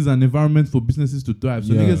 resources and environment for businesses to thrive.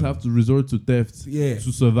 So Yeah. niggas have to resort to theft Yeah.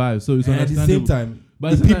 to survive. So it's and at the understandable. same time,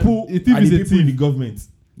 But the people a thief are is the a people in the thief. government.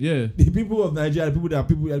 Yeah. The people of Nigeria, the people that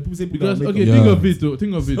say people Because that make okay, Yeah. think of it though.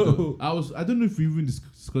 Think of it So- though. I don't know if we even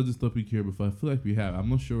discussed this topic here before. I feel like we have. I'm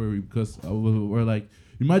not sure where because we're like,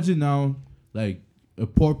 imagine now like a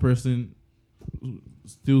poor person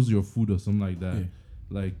steals your food or something like that. Yeah.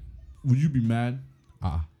 Like, would you be mad?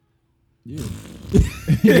 Yeah.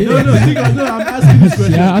 No, I'm asking this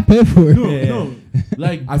question. Yeah, I pay for it. No.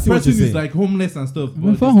 Like, I see what person you're is saying. like homeless and stuff, Man,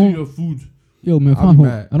 but they fuck steal home. your food. Yo, man, I'll fine, be home.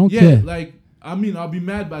 mad. I don't Yeah, care. like, I mean, I'll be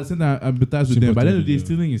mad, but at the same time, I empathize with them. By the end of the day, Sympathize,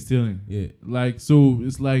 stealing is stealing. Yeah. Like, so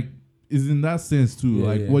it's like, it's in that sense too, Yeah,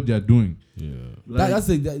 like yeah. what they're doing. Yeah. Like, That's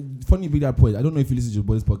funny. Big that point. I don't know if you listen to the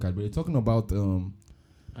boys podcast, but they're talking about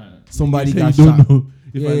somebody you got say you don't shot. know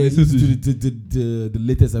if I Yeah, listen listen to the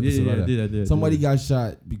latest episode. yeah, of I that. did. Somebody got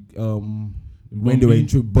shot when they were in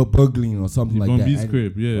burgling or something like that. Bombi's And-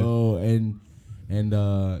 crib, yeah. Oh, and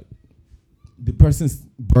the person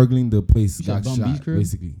burgling the place You got shot Bombi's shot crib?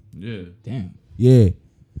 basically. Damn. Yeah.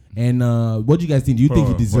 And what do you guys think? Do you think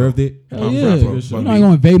he deserved it? Hell I'm yeah. proud, bro. You're not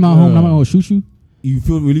gonna invade my home. I'm not gonna shoot you. You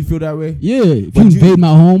really feel that way? Yeah. If But you you- invade my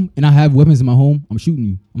home and I have weapons in my home, I'm shooting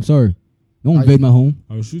you. I'm sorry. Don't I- invade my home.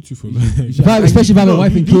 I'll shoot you for that. Especially if I have a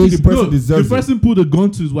wife and you think kids. the person No, deserves the person put a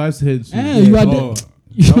gun to his wife's head. So Hey, you got Oh,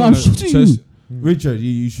 I'm shooting you. it. Richard,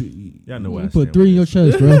 you should. Yeah, I know what You I put stand 3 in your with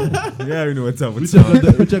chest, bro. this. Yeah, you know what's up. What's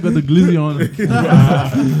Richard up? got the glizzy on.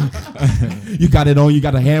 You got it on. You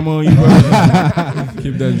got a hammer on you.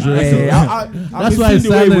 Keep that dress. Hey, on. I've been why it's seeing the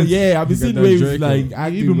way. silent. Yeah, I've been You got seeing the that way Draco. like He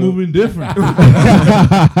acting, even bro. moving different.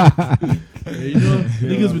 You know,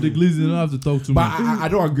 niggas with the glizzy don't have to talk too But much. I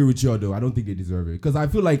don't agree with you though. I don't think they deserve it because I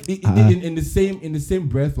feel like in the same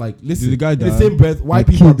breath, like listen, Did the guy in the die? same breath, white Like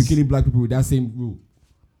people have been kids. killing black people with that same rule.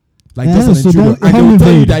 Like Yeah, just an so intruder, don't and they home will tell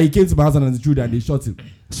you invade. that he came to my house and an intruder and they shot him.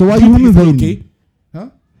 So why Do you think home it's invading? okay? Huh?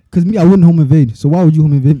 Because me, I wouldn't home invade. So why would you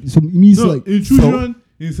home invade? So it means No, like intrusion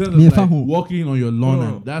instead of Me and like Fahu. walking on your lawn.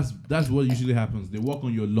 No. And that's what usually happens. They walk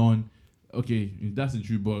on your lawn. Okay, that's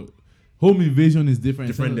intrusion, but home invasion is different.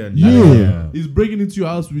 Different Instead than of- Yeah. It's breaking into your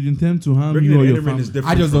house with intent to harm Breaking you or an your enemy family. is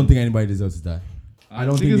different. I just don't from- think anybody deserves to die. I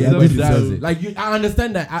don't think Niggas anybody deserve to die. deserves it. Like I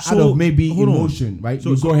understand that out So, of maybe hold on. emotion, right?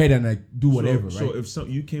 So- you so- go ahead and like do whatever, So right? if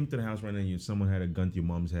you came to the house right now and someone had a gun to your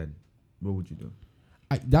mom's head, what would you do?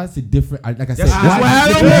 That's a different. Like I said, That's why I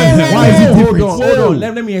don't different. know. Why is it Hold different? on, Hold hold on.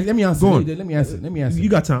 Let me answer. Go on. Let me answer. You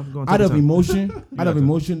got time. Go on, take Out your of time. emotion, got time.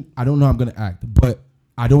 I don't know how I'm gonna act, but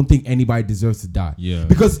I don't think anybody deserves to die. Yeah.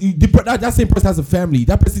 Because that same person has a family.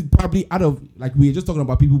 That person probably out of, like we were just talking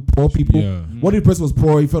about poor people. Yeah. What if the person was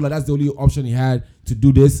poor? He felt like that's the only option he had to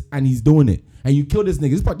do this, and he's doing it. And you kill this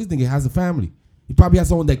nigga. This nigga has a family. He probably has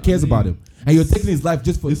someone that cares about him. And you're taking his life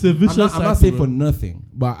just for... It's a vicious I'm not cycle, saying bro. for nothing.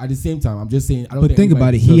 But at the same time, I'm just saying... I don't But think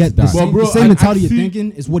about it. anybody He had the deserves to die. same, But bro, the same I mentality you're see-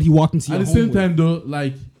 thinking is what he walked into At your the home same with. time, though,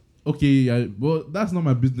 like, okay, well, that's not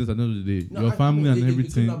my business at the end of the day. No, Your I family know and it could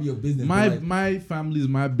everything. not be your business, my but like- my family is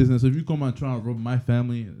my business. So if you come and try and rob my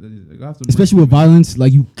family, then like, that's Especially with violence,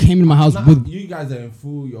 like you came into my house Nah, with. you guys are in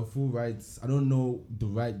your full rights. I don't know the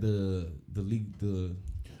league,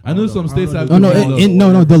 I know some states have. No, no, different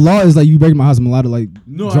laws. no. The law is like you break my house, I'm allowed to like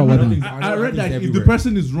No, draw I, weapons. mean, I I think read it's that if the everywhere.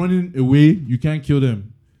 person is running away, you can't kill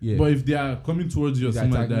them. Yeah. But if they are coming towards you or They're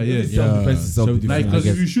something like that, attacking you. yeah. It's self-defense is self-defense, Like, I because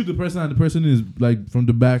if guess. you shoot the person and the person is like from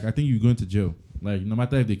the back, I think you're going to jail. Like, no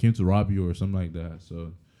matter if they came to rob you or something like that.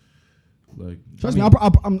 So, like, Trust me,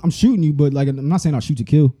 I'm shooting you, but like I'm not saying I'll shoot to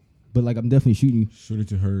kill, but like I'm definitely shooting you. Shoot it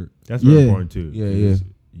to hurt. That's very Yeah. important too. Yeah, because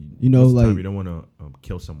You know, most of the time like- you don't want to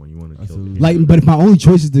kill someone. You want to kill. Absolutely. people. Like, but if my only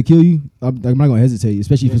choice is to kill you, I'm not gonna hesitate,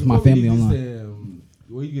 especially if it's my Before we family leave online. this,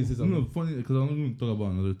 what you gonna say something? no, funny because I'm going to talk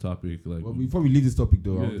about another topic. Like, Well, before we leave this topic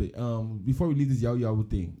though, Yeah. before we leave this Yahoo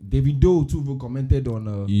thing, Davido too commented on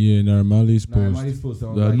Yeah, Naramali's post. Mali's post.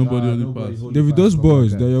 on, That nobody only nobody passed. holding David, fast, those stuff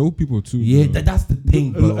boys, like they're that. Yahoo people too. Yeah, bro. that's the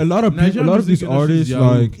thing, bro. a lot of people, Nigerian a lot of these music industry is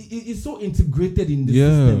artists Yahoo. like It's so integrated in the Yeah.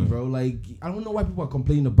 system, bro. Like, I don't know why people are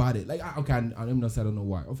complaining about it. Like, I'm not saying I don't know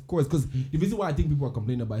why. Of course, because the reason why I think people are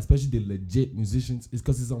complaining about, especially the legit musicians, is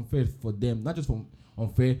because it's unfair for them. Not just from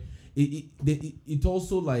unfair. It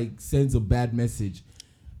also like sends a bad message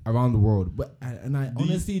around the world. But I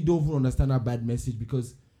honestly don't even understand that bad message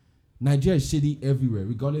because Nigeria is shitty everywhere,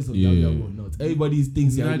 regardless of Yeah. Yahoo or not. Everybody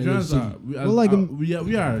thinks Nigerians are, Well, like,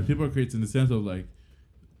 we are hypocrites in the sense of like,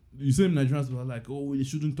 you say Nigerians are like, oh, you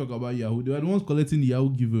shouldn't talk about Yahoo. They are the ones collecting the Yahoo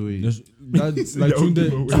giveaway. that's like Yahoo Tunde.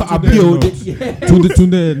 giveaway.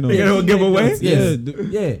 Tunde, no. They get a giveaway? Yeah,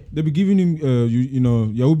 Yeah. they be giving him, you know,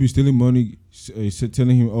 Yahoo be stealing money,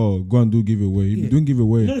 telling him, oh, go and do giveaway. He be Yeah. doing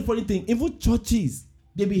giveaway. You know the funny thing, even churches,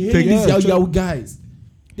 they be hailing Take- these yeah, Yahoo guys.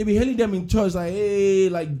 They be hailing them in church like, hey,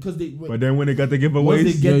 like because they But then when they got the once giveaways,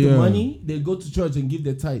 they get Yeah, the yeah. money, they go to church and give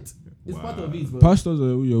their tithe. It's part of it, bro. Pastors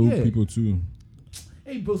are Yahoo Yeah. people too.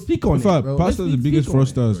 Hey, bro, speak on In it, fact, bro. pastors are the biggest Speak on it.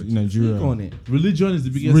 fraudsters in Nigeria. Speak on it. Religion is the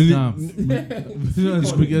biggest Really- scam. Religion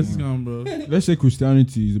is the biggest scam, bro. Let's say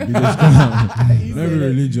Christianity is the biggest scam. Every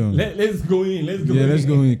religion. Let's go in. Let's go Yeah, in. let's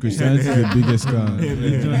go in. Christianity is the biggest scam.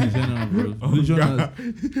 Religion in general, bro. Religion has,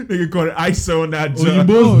 nigga call it ISO on that job.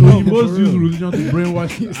 Oyimbos for use real. religion to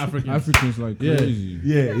brainwash Africans. Africans like Yeah. crazy.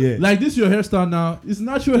 Yeah. Like this, your hairstyle now. It's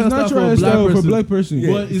natural It's hairstyle natural for a black hairstyle person. for a black person.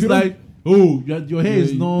 But If it's you don't- like, oh, your hair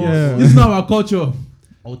is no. Yeah. This is not our culture.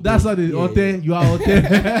 That's how they Yeah. ote. You are ote.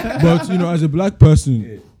 But you know, as a black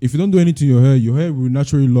person, if you don't do anything to your hair will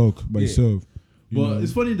naturally lock by Yeah. itself. You But know.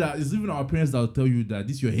 it's funny that it's even our parents that will tell you that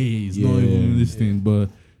this your hair is Yeah. not even this thing. But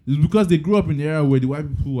it's because they grew up in the era where the white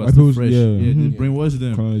people were White still people's- fresh. yeah. Yeah, Mhm. they brainwashed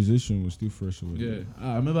them. colonization was still fresh over Yeah, there.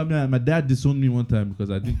 I remember my dad disowned me one time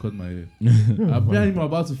because I didn't cut my hair. Me and him were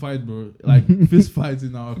about to fight, bro. Like fist fights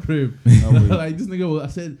in our crib. Like this nigga was, I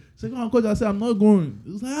said, "Go on, coach." I said, "I'm not going."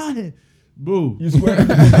 It was like, bro. You swear?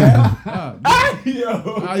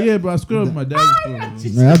 Yeah, bro. I squared up with my dad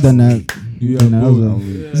before. Man, I've done that. You Done that. are both.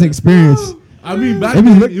 It's an experience. I mean, back Maybe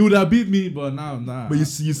then look- he would have beat me, but now, nah. But you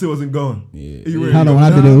still wasn't gone. Yeah. You were- I don't know. When I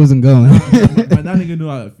did it, it wasn't going. my that nigga knew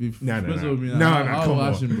how if Nah, friends nah, with me, nah, I'll come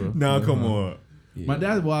watch on. him, bro. Nah, come on. My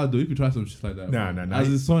dad's wild though. You could try some shit like that. Nah, bro. nah. As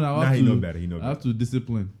his son, I Nah, have he know to. better. He know I better. have to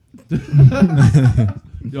discipline.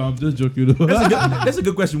 Yo, I'm just joking though. That's a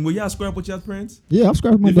good question. Will y'all square up with y'all's parents? Yeah, I've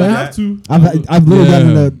scrapped my If I dad. have to, I've literally Yeah.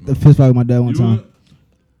 gotten the fist fight with my dad one you time. want-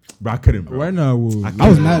 Bro, I couldn't, bro. Right now, I was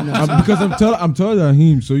mad. because I'm taller than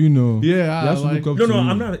him, so you know. Yeah, You have to like, look up No, to no, him.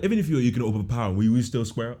 I'm not. Even if you can overpower, will you still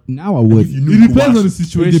square up? Now I would. If you knew it you depends on the watched- It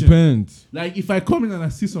situation. depends. Like if I come in and I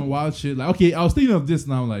see some wild shit, like okay, I was thinking of this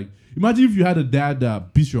now. Like imagine if you had a dad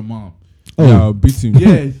that beats your mom. Oh. Yeah, I'll beat him.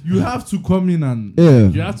 Yeah, you have to come in and Yeah.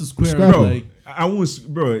 you have to square Scrap up. Bro, Like I won't,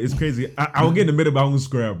 bro. It's crazy. I won't get in the middle, but I won't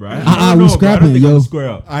square up, bro. I we don't know, bro. I don't scrapping, think I'm yo. gonna square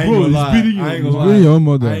up. I Bro, he's beating you. I ain't He's gonna Really lie. your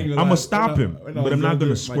mother. I ain't gonna I'ma lie. stop him, When I but was I'm not younger,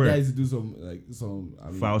 gonna square. My dad used to do some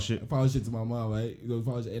Foul shit. Foul shit to my mom, right? You know,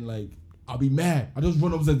 foul shit, and like I'll be mad. I just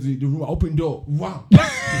run upstairs to the room, I open the door, wow.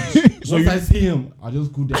 Once I see him, I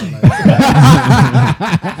just cool down. Like,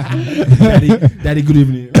 daddy, good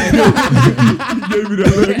evening. Gave me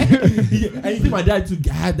that look. And you think my dad too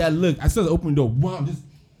had that look? I saw the open door, wow,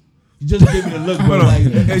 he just gave me the look, but Hold on. like,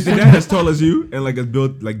 Is your dad as tall as you and like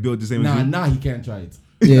built the same as you? nah, he can't try it.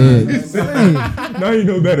 Yeah. Now you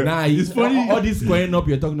know better. Nah, It's funny. All this squaring up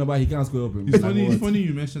you're talking about, he can't square up. It's funny. It's funny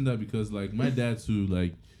you mentioned that because like my dad too.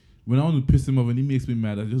 Like when I want to piss him off and he makes me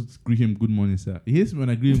mad, I just greet him good morning, sir. He hates me when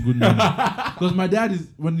I greet him good morning because my dad is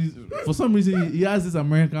for some reason he has this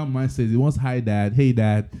American mindset. He wants hi dad, hey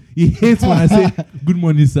dad. He hates when I say good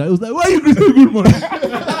morning, sir. It was like, why are you greeting me good morning?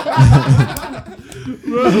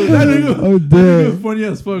 Bro, that nigga funny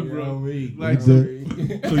as fuck, bro. Like,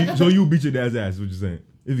 So you beat your dad's ass. What you saying?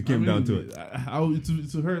 If it came down to it.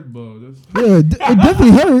 It will hurt, bro. Yeah, it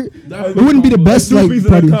definitely hurt. It wouldn't be the best, Two like, pieces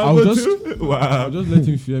of probably. combo I'll just- too? Wow. Just let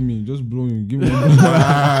him fear me. Just blow him. Give him.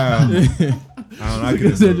 Wow. I don't know. I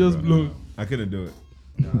couldn't said do it, just bro. blow. I couldn't do it.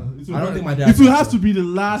 I don't think my dad. It will have to be the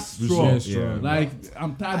last straw. Yeah. Like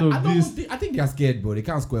I'm tired of I don't this. think, I think they are scared, bro. They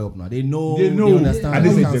can't square up now. They know. They know. They understand. I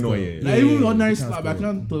didn't They think can't they know, square yeah. up. Like even ordinary they can't slap, I square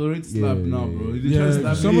up. can't tolerate slap Yeah, now, yeah, bro. They yeah. try to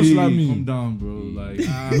slap Someone me, slap me. Calm down, bro. Like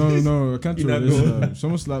No, I can't You're not tolerate going. slap.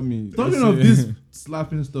 Someone slap me. talking of this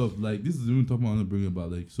slapping stuff, like this is even talking I want to bring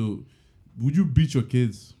about. Like, so would you beat your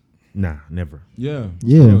kids? Nah, never. Yeah.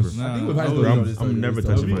 Yeah. Nah, I think we've had I stories would- on this I'm already, never so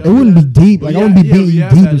touching we- my- It wouldn't be deep. Like I wouldn't be Yeah, we beating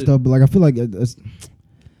have deep had and it. stuff. But like I feel like it's,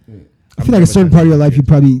 I I'm feel like a never certain part of your touching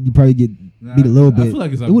life you probably get Nah, beat a little I bit. feel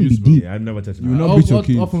like it's It wouldn't be abuse, bro. deep. Yeah, I've never touched You my know, All, beat your all,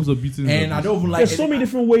 kids. all forms of beating. And is I don't even like. There's so many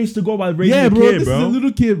different ways to go about raising yeah, your bro. kid, This bro. is a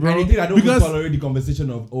little kid, bro. And the thing I don't even because tolerate the conversation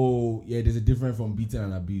of, oh yeah, there's a difference from beating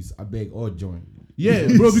and abuse. I beg, all join. yeah,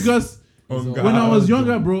 bro. Because Oh, So- God. when I was God.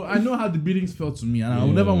 younger, bro, I know how the beatings felt to me, and I would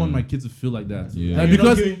Yeah. never want my kids to feel like that. Yeah. Like, You're not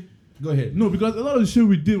because giving- go ahead. no, because a lot of the shit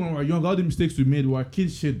we did when we were young, all the mistakes we made were kid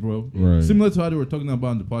shit, bro. Right. Similar to how they were talking about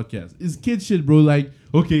on the podcast. It's kid shit, bro. Like,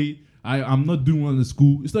 okay, I'm not doing well in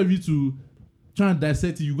school. Instead of you to try and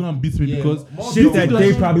dissect it, you go and beat me Yeah, because more Shit that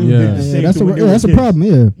they probably Yeah. did the same that's to when they were that's a kids. problem.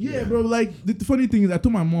 Yeah. yeah, bro. Like the funny thing is, I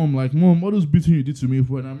told my mom, like, Mom, all those beating you did to me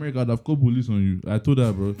for in America, I'd have called police on you. I told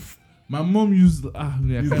her, bro. My mom used I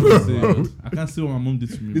can't even say it. I can't say what my mom did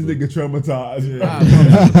to me. This bro. nigga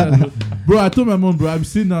traumatized. Bro, I told my mom, bro, I'm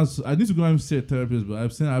sitting now. I need to go and see a therapist, but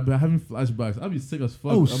I've been having flashbacks. I'll be sick as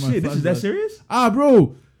fuck. Oh I'm having shit, this is that flashbacks. serious?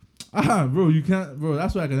 Bro, you can't, bro.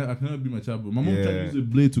 That's why I cannot be my child, bro. My mom tried to Yeah. use a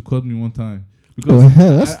blade to cut me one time Oh because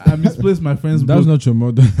hell, that's I misplaced my friend's That's book. not your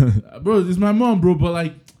mother. Bro, it's my mom, bro. But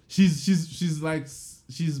like, she's like,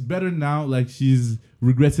 she's better now. Like, she's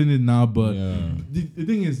regretting it now. But Yeah. the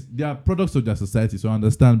thing is, they are products of their society, so I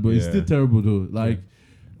understand. But it's Yeah. still terrible, though. Like,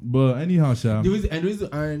 but anyhow, Sha. The reason,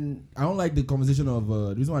 and I don't like the conversation of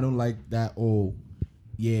the reason why I don't like that. Oh,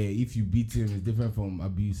 yeah, if you beat him, it's different from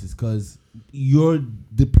abuse. Is because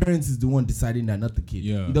the parents is the one deciding that, not the kid.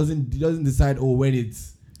 Yeah. He doesn't decide. Oh, when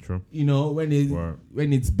it's True.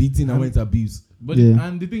 when it's beating and when it's abuse. But Yeah.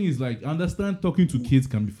 and the thing is, like, I understand talking to kids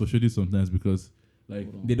can be frustrating sometimes because, like,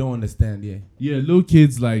 They don't understand. Yeah. little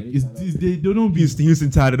kids, like, they don't be Houston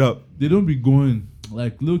tied it up. they don't be going.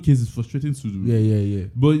 Like, little kids is frustrating to do. Yeah.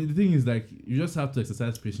 But the thing is, like, you just have to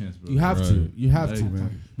exercise patience, bro. You have to. Right. You have to, Like,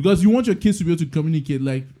 man. Because you want your kids to be able to communicate.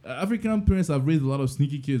 Like, African parents have raised a lot of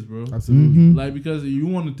sneaky kids, bro. Absolutely. Mhm. Like, because you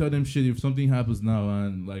want to tell them shit if something happens now,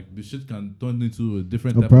 and like the shit can turn into a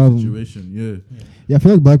different A type problem. of situation. Yeah. Yeah, I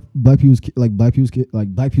feel like black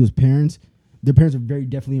people's parents, their parents are very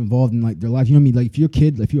definitely involved in like their life. You know what I mean? Like if you're a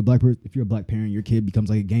kid, like if you're a black parent, your kid becomes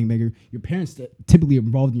like a gangbanger. Your parents typically are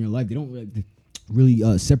involved in your life. They don't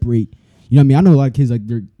really separate. You know what I mean? I know a lot of kids like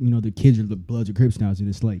their kids are the Bloods or Crips now, so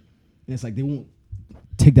it's like they won't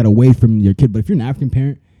take that away from your kid. But if you're an African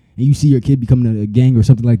parent and you see your kid becoming a gang or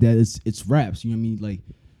something like that, it's raps. You know what I mean? Like.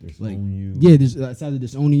 Yeah, it's either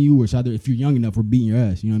disowning you or it's either if you're young enough or beating your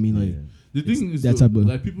ass. You know what I mean? Like, The thing is, that though, type of-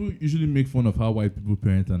 like people usually make fun of how white people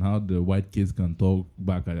parent and how the white kids can talk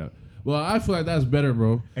back at that. Well, I feel like that's better,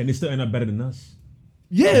 bro. And they still end up better than us.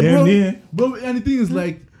 Yeah, Damn bro. near. Bro, and the thing is,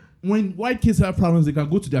 like, when white kids have problems, they can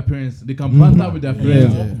go to their parents. They can banter with their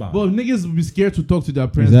parents. Yeah. But niggas will be scared to talk to their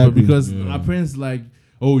parents, Exactly. bro, because Yeah. our parents, like,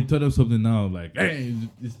 oh, you tell them something now, like, hey,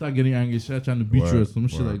 they start getting angry, start trying to beat you or Word, some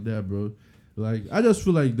shit word. like that, bro. Like, I just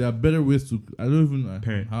feel like there are better ways to. I don't even know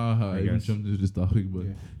Parent, how I I even guess. jumped into this topic, but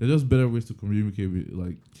Yeah. there's just better ways to communicate with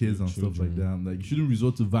like kids and stuff like that. Like, you shouldn't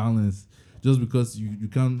resort to violence just because you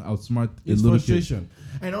can't outsmart a It's little kid. frustration.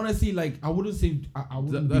 And honestly, like I wouldn't say I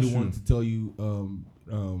wouldn't be That's the one true. to tell you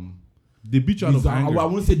They beat you out of I anger.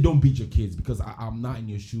 wouldn't say don't beat your kids because I'm not in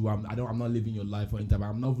your shoe. I'm not living your life or anything.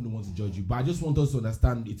 I'm not even the one to judge you. But I just want us to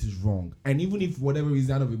understand it is wrong. And even if whatever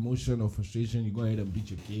reason out of emotion or frustration, you go ahead and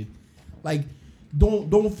beat your kid, like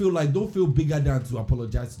don't feel bigger than to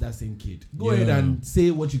apologize to that same kid. Go ahead and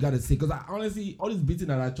say what you gotta say. Because I honestly, all this beating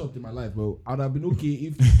that I chopped in my life, bro, I'd have been okay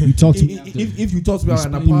if You talk to me. if you talk to me and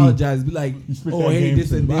Explain me. apologize, be like, spit oh that hey, game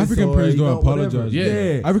this and But this. African or, parents you don't know, whatever. apologize. Yeah.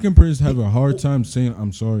 Yeah. African parents have a hard time saying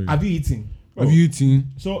I'm sorry. Have you eaten? Bro. Have you eaten?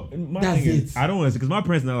 So my That's thing is, it. I don't want to because my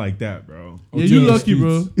parents not like that, bro. Yeah, you lucky,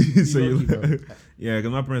 bro. So lucky, bro. yeah,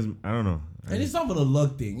 because my parents, I don't know. And it's not for the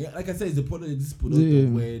luck thing. Yeah, like I said, it's the product Yeah.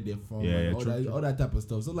 of where they're from, Yeah, and yeah, all, true, that, true. all that type of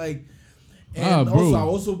stuff. So like, and bro.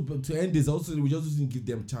 also to end this, also we just need to give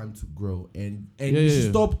them time to grow and Yeah, we should yeah.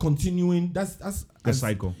 stop continuing. That's the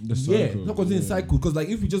cycle. The yeah, cycle. not continue the cycle because like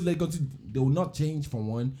if we just let it continue, they will not change from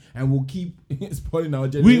one, and we'll keep spoiling our We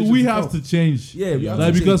generation. have to change. Yeah, we have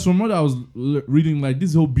Like to because change. from what I was reading, like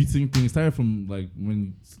this whole beating thing started from like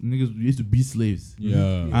when niggas used to beat slaves.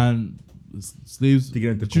 Yeah. And slaves, To get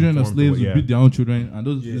them to the children of conform to slaves what- would yeah. beat their own children, and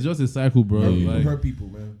those Yeah. it's just a cycle, bro. Hurt people Like, hurt people,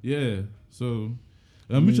 man. yeah. So,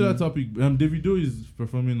 which other topic? Davido is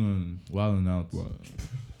performing on Wild 'N Out.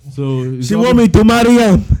 So it's She all- want me to marry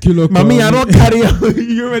him. Kilo Mommy, I Kwan. don't carry him.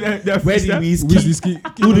 You remember that Where the freestyle? whiskey? Whiskey.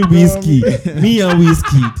 Who the whiskey? Me and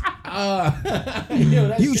whiskey.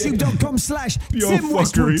 YouTube.com/Tim fuckery.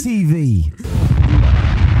 Westwood TV.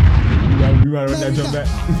 You gotta run that jump back.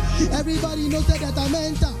 Everybody knows that I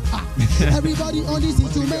meant that. Everybody on this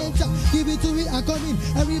instrumental. Give it to me, I come in.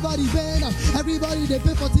 Everybody bend up. Everybody they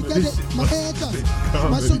pay for ticket. My enters.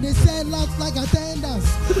 My show they sell out like attendance.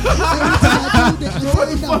 Everything I do, they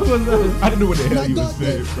attend up. I don't know what the hell My you was God,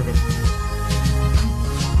 saying, bro.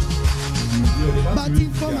 Batting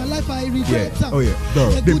for my life, I regret. Yeah. Oh yeah.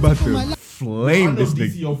 Dog, They're they good about for my to life. flame this DC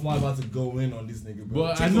nigga. your fly about to go in on this nigga, bro.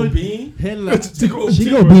 But I Chico know Bean. hella. Chico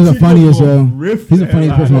Bean's the funniest, yo. He's the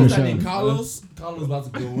funniest person on the What's that name? show. Carlos about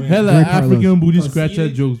to go in. Hella Greg Carlos. African booty Conceited. scratcher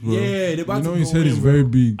jokes, bro. Yeah, they about You know to his go head in, is bro. very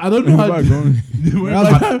big. I don't know how. Everybody going.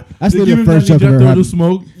 That's They the give him first that joke I've Ninja ever Turtle had.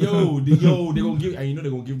 smoke. Yo, they gonna give, and you know they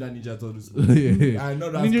gonna give that Ninja Turtles. Yeah. I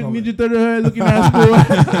know that's Ninja, coming. Ninja Turtle head looking ass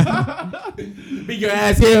boy. Big your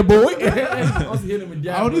ass here, boy. Also hit him with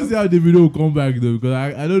that, I want to bro. see how the video will come back though, because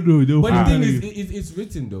I don't know. They'll But the find thing it. is, it's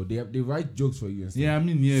written though. They write jokes for you and stuff. Yeah, I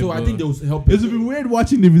mean, yeah. So I but think they will help. it's been weird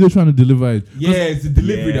watching the video trying to deliver it. Yeah, it's the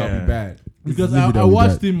delivery that'll Yeah. be bad. Because Leave it I out with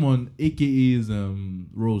watched that. him on AKA's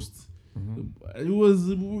roast. It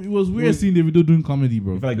was weird seeing Davido doing comedy,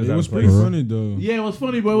 bro. I feel like It this was out of pretty place. funny though. Yeah, it was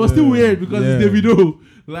funny, but it was still weird because it's Yeah. Davido.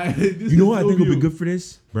 Like, this You know is what I think would be OVO. good for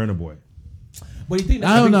this? Burna Boy. But you think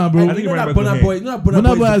I don't know, bro. I I think think you know that Burna Burna Boy Boy. You know that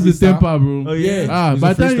Burna Boy has a a temper, bro. Oh yeah. Ah, He's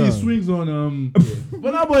by a the time he freestyle. swings on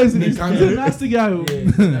Burna Boy is he's a nasty guy. Yeah,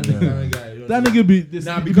 that nigga guy. That nigga be this,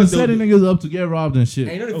 Nah, nah, because because setting niggas up to get robbed and shit.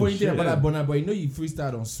 And you know the Oh, funny thing shit. about that Burna Boy, you know you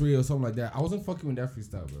freestyled on Sway or something like that. I wasn't fucking with that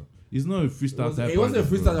freestyle, bro. He's not a freestyle type. It wasn't a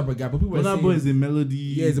artist, freestyle bro. type of guy, but people were Burna saying Boy is a melody.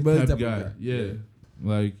 Yeah, he's a melody type of guy. guy. Yeah,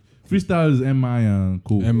 like freestyle is MI and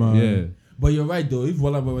cool. MI. Yeah, But you're right though. If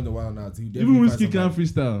Burna Boy went to Wild Now, he definitely even find Whiskey can somebody.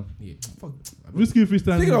 freestyle. Yeah, fuck. Whiskey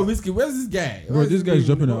freestyle. Speaking of Whiskey, where's this guy? Bro, this guy's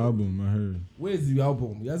dropping an album. I heard. Where's the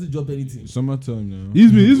album? He hasn't dropped anything. Summertime now.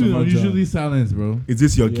 He's been Summertime. unusually silent, bro. Is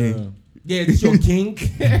this your Yeah. king? Yeah, is this your king?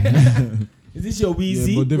 Is this your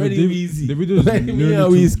Weezy? Yeah, but Ready David, Weezy? Davido's Ready me nearly a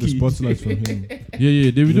took whiskey. the spotlight from him.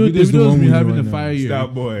 Yeah. Davido's Davido's the one been winning having right a now. fire year.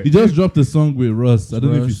 Stout boy. He just dropped a song with Russ. I don't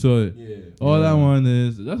know if you Russ. saw it. Yeah. All that one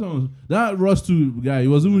is that Russ 2 guy. He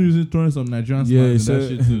was even using throwing some Nigerian Yeah, slang he and that said-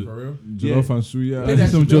 shit too. For real? Jollof and Suya. Play I that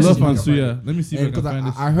see some shit, jollof play and that shit. suya. Let me see if I can Because find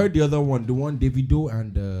this. I heard the other one, the one Davido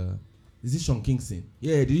and is this Sean Kingston?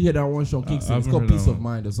 Yeah, did you hear that one, Sean Kingston? I It's haven't called heard that Peace of one.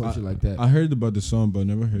 Mind or some shit like that. I heard about the song, but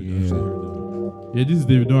never heard Yeah. it. Actually heard Yeah, this is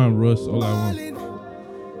Davido and Russ. All I want.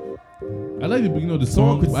 I like the beginning of the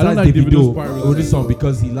Someone song. I don't criticized like Davido's Davido part. with this song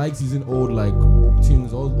because he likes using old like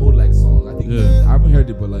tunes, old like songs. I think Yeah. I haven't heard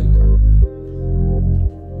it, but like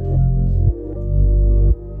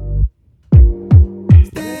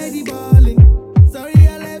Steady balling. Sorry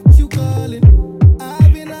I left you calling.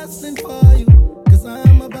 I've been hustling for you. Cause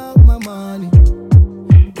I'm about my money.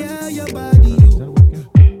 Girl, your body,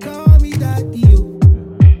 you. Call me daddy, you.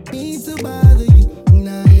 Need to bother you.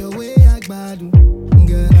 Now your way I bad.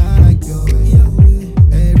 Girl, I like your way.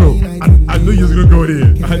 Every night. I knew you was gonna go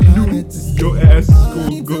there. I knew your ass was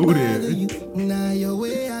gonna go there. Now your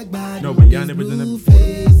way I bad. No, but y'all never done that before.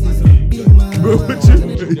 Bro, what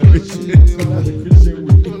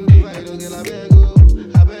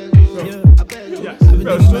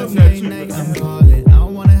Bro, stop that too. I'm calling. I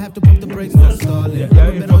don't wanna have to pump the brakes, no stalling. Yeah,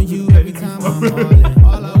 Never bet on you every time I'm calling.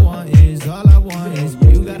 All I want is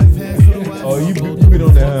you gotta pass for the while. Oh, you been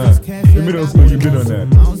on that, huh? In middle school, you been on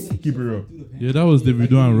that. Keep it real. Yeah, that was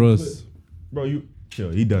Davido and Russ. Bro, you chill.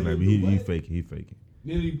 He done that, but he faking. He faking.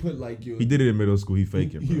 literally put like your He did it in middle school. He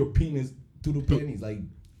faking, your bro. penis to the pennies, like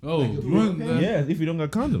Oh, Like, you want that? Yeah, if you don't got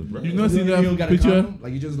condoms, bro. You not see you don't that got a picture? condom?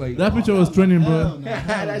 Like you just like That picture was trending, bro.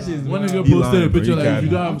 that shit is One wild. nigga He posted lying, a bro. picture He like if capping. you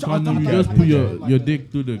don't have condom, you just put your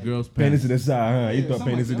dick through the girl's Penis pants. to the side, huh? You thought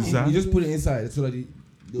penis to the You side? just put it inside so that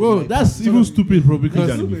Bro, that's even stupid, bro. He Because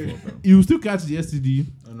done it before, bro. you still catch the STD,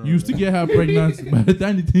 You used to get her pregnant by the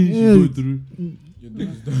time the thing she Yeah. go through.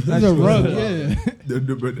 That's a rough. Yeah.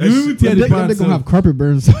 But You even tear the They're pants gonna up. have carpet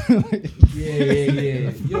burns.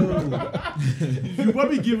 Yeah. Yo. You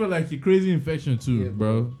probably give her like a crazy infection too,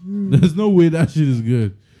 bro. There's no way that shit is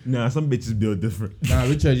good. Nah, some bitches build different. Nah,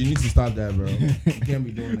 Richard, you need to stop that, bro. You can't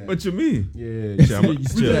be doing that. What you mean? Yeah, Shit, I'm- you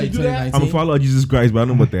still like do that? 2019. I'm a follower of Jesus Christ, but I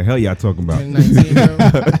don't know what the hell y'all talking about. 2019,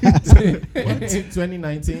 bro.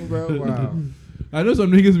 2019, bro. Wow. I know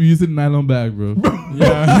some niggas be using nylon bag, bro.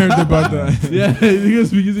 Yeah, I heard about that. Yeah,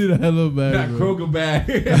 niggas be using a hella bag, That bro. Kroger bag.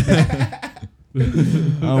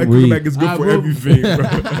 That Kroger bag is good for bro. everything, bro.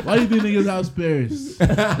 Why do you think niggas have spares?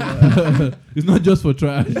 It's not just for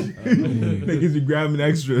trash. Niggas be grabbing Yeah,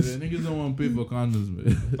 extras. niggas don't want to pay for condoms,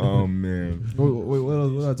 man. Oh man. Wait, what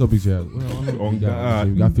other topics you have? Oh, God.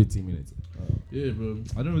 We got 15 minutes. Yeah, bro.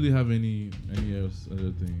 I don't really have any else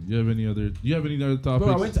other thing. Do you have any other topics?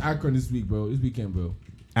 Bro, I went to Akron this weekend, bro.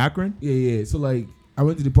 Akron? Yeah. So like, I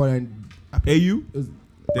went to the party and AU? was-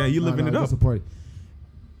 Yeah, you living it up. Just a party.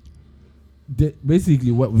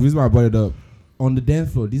 Basically, what the reason why I brought it up on the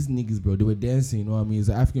dance floor, these niggas, bro, they were dancing. You know what I mean? It's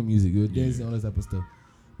African music. They were dancing, all this type of stuff.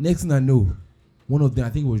 Next thing I know, one of them, I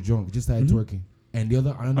think, was drunk, just started twerking, and the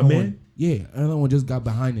other, another man? one, another one just got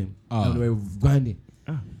behind him. And they were grinding.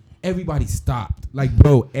 Everybody stopped, like,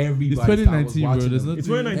 bro. Everybody. It's 2019, bro. Stopped. There's It's nothing.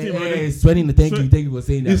 2019, bro. It's 20. Thank you for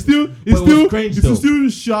saying that. It's still, But it was cringe, though.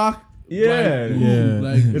 shock. Yeah. Like, Yeah.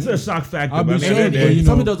 Like, It's a shock factor. I'll be but sure, man, but you know-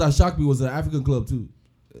 Something else that shocked me was an African club too.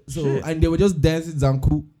 So Shit. and they were just dancing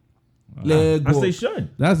Zanku. Let I go. say should.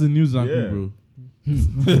 that's the new Zanku, Yeah. bro.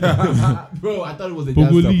 Bro, I thought it was a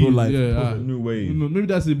dance Pogoli, bro. Like, yeah. New You wave. know, maybe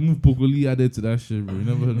that's a move Pogoli added to that shit, bro. You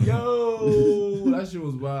never know. yo, that shit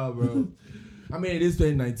was wild, bro. I mean, it is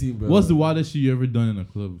 2019, bro. What's the wildest shit you ever done in a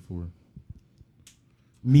club before?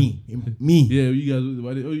 me? Yeah, you guys.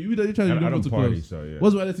 Oh, you trying to I go don't to party, clubs? so yeah.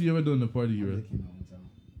 What's the wildest thing you ever done in a party, bro?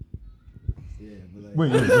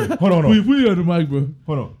 Wait. Hold on. Put you on the mic, bro.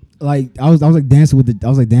 Hold on. Like I was dancing with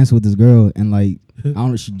this girl, and like I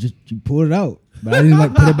don't know, she pulled it out, but I didn't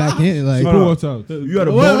like put it back in. Like Hold on. What's out? You had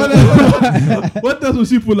a What, bonus? what else will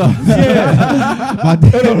she pull out? my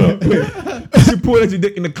She pulled at your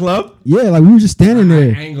dick in the club? yeah, like we were just standing I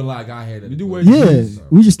there. ain't gonna lie, I had it. Did you wear Yeah, jeans?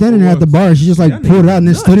 we were just standing there at the bar. And she just like pulled it out and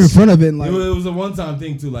then stood in front of it. And like It was a one-time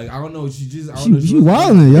thing too. Like I don't know, she was- she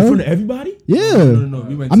wilding, In yo. front of everybody? Yeah. No.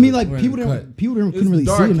 We went I mean, to- like we went people to didn't cut. couldn't It was really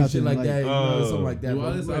dark see and nothing shit like that, you know, Oh. something like that. The bro.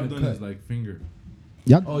 wildest We went I've to done cut. is like finger.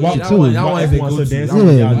 Y'all Oh yeah, that too. one is a Everyone's go-to. so dancing. That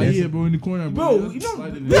one- Yeah. Ah, yeah, bro, in the corner, Bro, bro. you know,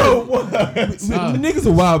 Sliding in. Bro, what? Ah. The niggas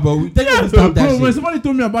are wild, bro. They gotta stop that Bro, when shit. somebody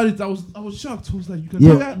told me about it, I was shocked. I was like, you can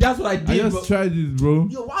Yeah. do that? That's what I I did, bro. just tried it, bro.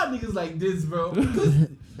 Yo, why niggas like this, bro? Because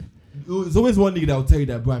there's always one nigga that will tell you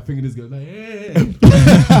that, bro. I fingered this girl. Like, hey.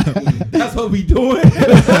 That's what we doing.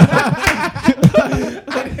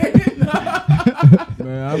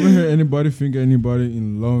 Man, I haven't heard anybody finger anybody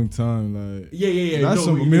in a long time. Like Yeah. That's no,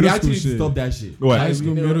 some we middle actually school shit. stop that shit. What? high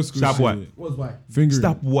school, middle school. Stop shit. what? What's why? Fingering.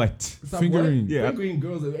 Stop what? Stop Fingering. What? Yeah. Fingering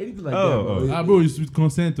girls or anything like Oh, that, bro. Ah, bro, it's with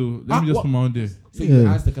consent, though. Let me just what? put my own there. So you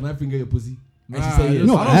Yeah. asked her, can I finger your pussy? And she Ah, said yes.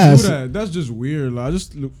 No, I don't ass. do that. That's just weird. Like I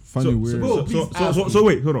just look funny weird. bro, please ask me. So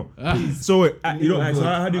wait, hold on. Ah. So wait, you don't ask.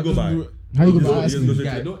 How do you I go just by? do it? it. How you Just- gonna just ask go me? straight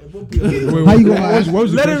Yeah, to it. don't put your- Wait, How you what gonna was- what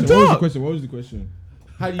was the Let him question? What was the talk. question? What was the question?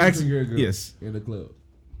 How do you Ask- finger a girl? yes. In the club.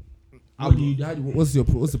 What's the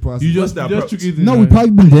process? You What's just, that you just approach? took it in, No, we right?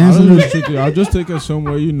 probably been I don't dancing. really trick it. I'll just take her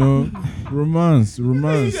somewhere, you know, romance, you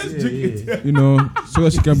know, so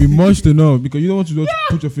that she can be moist enough because you don't want to just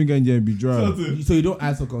put your finger in there and be dry. So you don't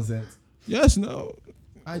ask for consent. Yes, no.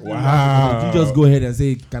 I do. Wow. You just go ahead and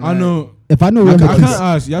say, "Can I?" I know. If I know I we're can't making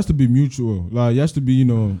ask. It has to be mutual. Like, it has to be, you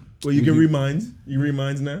know. Well, you can remind. You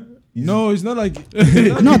reminds now. No, it's not like. no,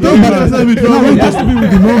 think about it. No, it has to be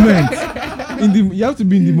with the moment. You have to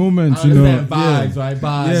be in the moment, I you know. understand vibes, right?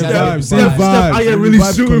 Vibes. Yeah, Gotta vibes. be Same vibes. I The am really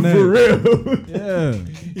vibe shooting connect. for real. Yeah.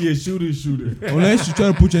 Yeah, shooter. Unless you try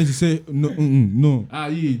to put your hand to say no, no. Ah,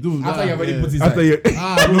 yeah, dude. After you already put it After you,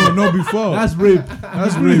 Ah, bro. No, no, before. That's rape.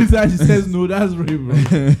 That's rape. rape. She says no, that's rape, bro.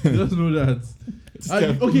 Just know that.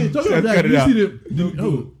 Okay, talking Steph, about that, cut it you out.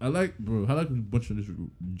 see I like a bunch of this,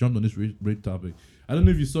 jumped on this rape topic. I don't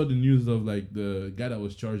know if you saw the news of like the guy that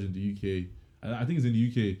was charged in the UK. I think it's in the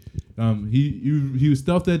UK. He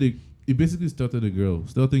stealthed it. He basically stealthed a girl.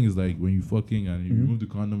 Stealthing is like when you fucking and you remove the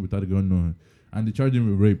condom without the girl knowing. And they charged him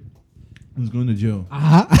with rape. He's going to jail.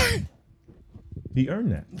 he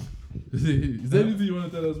earned that. Is there anything you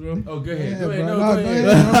want to tell us, bro? Oh, go ahead. Yeah, Go ahead. bro. No, Nah, go go ahead.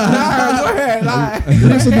 ahead. Go ahead.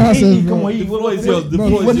 That's what I said, bro. The floor is yours. The Bro,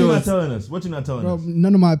 floor what is you yours. telling us? What you not telling Bro,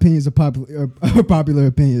 none of my opinions are popular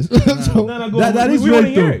opinions. So, No, go That on. is We wanna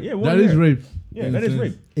rape, hear though. it. Yeah, we That wanna is hear it. rape. Yeah, that is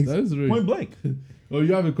rape. That is rape. Point blank. Oh,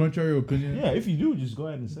 you have a contrary opinion? Yeah, if you do, just go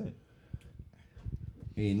ahead and say it.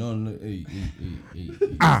 Hey, no, hey.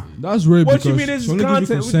 That's rape What you because mean this she is only gives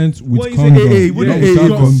you content? consent What with you say? condom. Hey, what not you- hey, without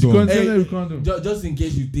Con- condom. consent with condom. Just in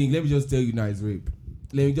case you think, let me just tell you now it's rape.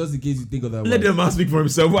 Just in case you think of that. Let the man speak for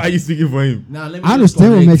himself. Why are you speaking for him? Now let me. I just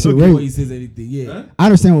understand what correct makes it rape. before he says anything. Yeah. Huh? I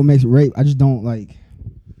understand what makes it rape. I just don't like.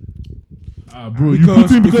 Bro,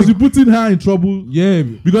 Because you putting her in trouble. Yeah,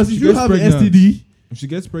 Because if she you gets have pregnant. an STD, if she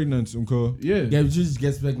gets pregnant, uncle. yeah, Yeah, she just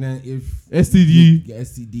gets pregnant if STD, get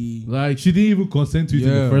STD. like she didn't even consent to it in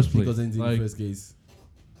Yeah, the first place. Because in the Like, first case.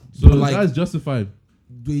 so But like- that's justified.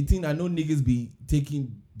 Do you think I know niggas be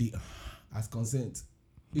taking the as consent?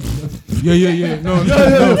 Yeah. No,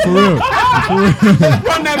 for real.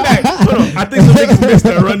 Run that back. Hold on. I think some niggas missed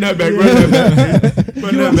that. Run that back.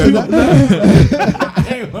 Run that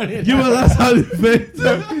back. Give us that sound effect.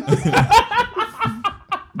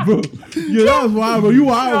 Bro, yeah, that was wild, bro. You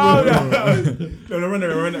wild, bro. No, run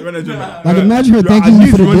that jump back. Like imagine her At thanking you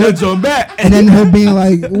least for the run that dick, jump back. and then her being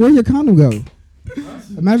like, "Where'd your condom go?"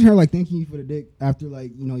 Imagine her like thanking you for the dick after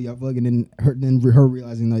like y'all fucking, and her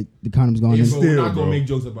realizing like the condom's gone. Yeah, and- bro, we're Still, not bro. gonna make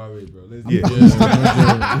jokes about rape, bro. Let's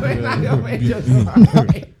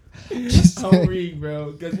Just I'm weak,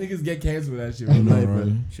 bro. Because niggas get canceled with that shit. Bro. Like, bro.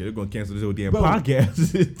 Shit, they're gonna cancel this whole damn Bro.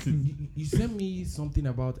 podcast. You sent me something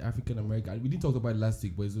about African American. We didn't talk about it last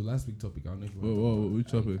week, but it's the last week topic. I don't know if you want to Whoa, talk about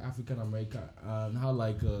which topic? African American and how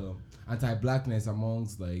like anti-blackness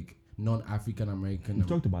amongst like non-African American. We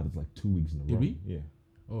talked about it like 2 weeks in a row. Did we? Yeah.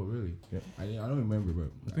 Oh really? Yeah. I don't remember, bro.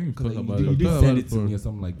 I think we 'Cause, talked like, about you it. did We talked send about it it to for- me or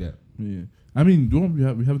something like that. Yeah. I mean, the one we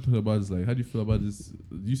haven't talked about is like, how do you feel about this?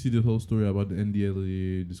 Do you see the whole story about the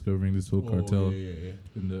NDLEA discovering this whole cartel yeah.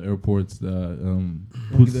 in the airports that Wanna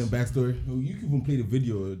puts- give them backstory? Oh, you can even play the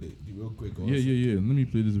video real quick. Also. yeah. Let me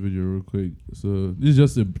play this video real quick. So this is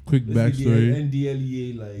just a quick Let's see the backstory.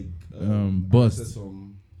 NDLEA like Bust. arrested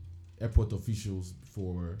some airport officials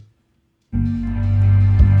for.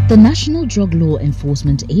 The National Drug Law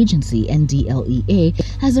Enforcement Agency, NDLEA,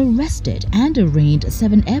 has arrested and arraigned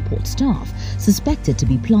 7 airport staff suspected to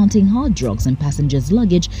be planting hard drugs in passengers'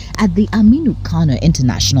 luggage at the Aminu Kano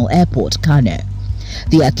International Airport, Kano.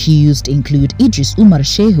 The accused include Idris Umar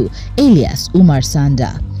Shehu, alias Umar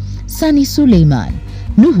Sanda, Sani Suleiman,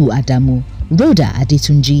 Nuhu Adamu, Rhoda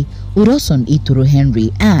Adetunji, Uroson Ituru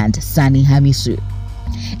Henry, and Sani Hamisu.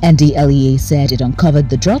 NDLEA said it uncovered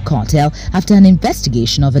the drug cartel after an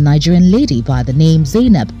investigation of a Nigerian lady by the name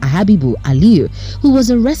Zainab Ahabibu Aliyu, who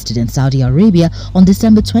was arrested in Saudi Arabia on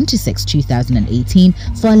December 26, 2018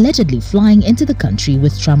 for allegedly flying into the country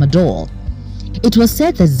with tramadol. It was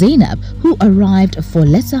said that Zainab, who arrived for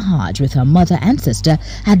Lesser Hajj with her mother and sister,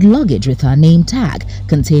 had luggage with her name tag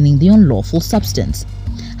containing the unlawful substance.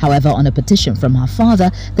 However, on a petition from her father,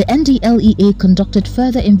 the NDLEA conducted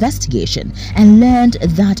further investigation and learned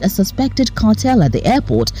that a suspected cartel at the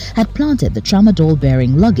airport had planted the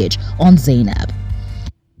tramadol-bearing luggage on Zainab.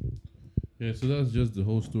 Yeah, so that's just the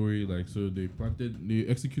whole story. Like, so they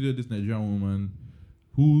executed this Nigerian woman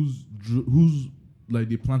who's like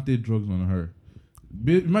they planted drugs on her.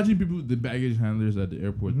 Imagine people, the baggage handlers at the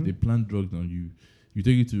airport, they plant drugs on you.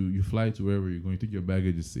 You fly to wherever you're going. You think your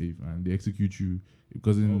baggage is safe, and they execute you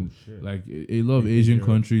because in like a lot of Asian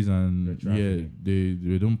countries, and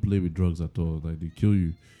they don't play with drugs at all. Like they kill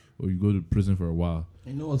you, or you go to prison for a while.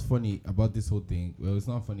 You know what's funny about this whole thing? Well, it's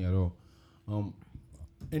not funny at all.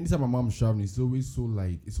 Anytime my mom's traveling, it's always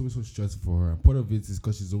so stressful for her. Part of it is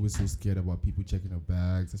because she's always so scared about people checking her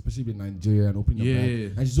bags, especially in Nigeria and opening her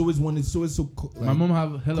bag. And she's always My mom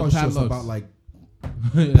have hella cautious padlocks about like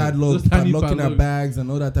Those tiny padlocking her padlocks. bags and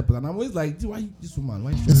all that type of. And I'm always like, dude, why this woman?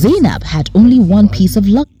 Why Zainab had only one piece of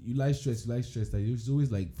luggage. You like stress. Like she's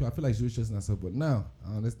always like, I feel like she's always stressing herself. But now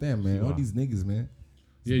I understand, man. All these niggas, man.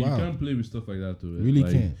 Yeah, Wow. you can't play with stuff like that too. Really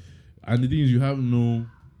like, can't. And the thing is, you have no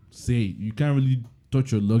say. You can't really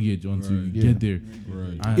touch your luggage until you Yeah. get there.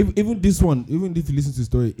 Right. And Even this one, even if you listen to the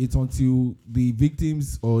story, it's until the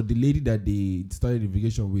victims or the lady that they started the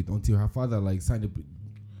investigation with, until her father like signed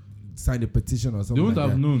a petition or they something. won't like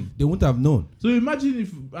have that. known. They wouldn't have known. So imagine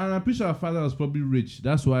if, and I'm pretty sure her father was probably rich.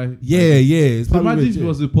 That's why. Yeah. It's So probably imagine rich, if he yeah.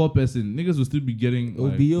 was a poor person, niggas would still be getting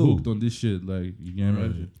like, OBO. hooked on this shit. Like you can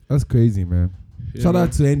imagine. That's crazy, man. Yeah, Shout man.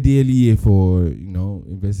 out to NDLEA for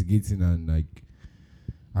investigating and like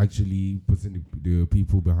actually putting the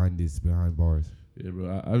people behind bars. Yeah,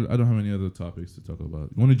 bro. I don't have any other topics to talk about.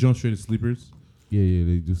 You want to jump straight to sleepers? Yeah,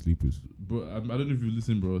 they do sleepers. Bro, I don't know if you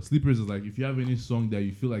listen, bro. Sleepers is like if you have any song that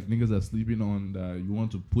you feel like niggas are sleeping on that you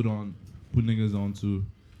want to put niggas onto,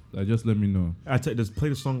 like just let me know. Just play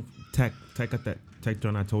the song Tech got that Tech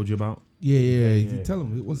John I told you about. Yeah. Tell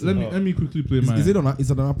him. What's Let it? me quickly play mine. Is it on?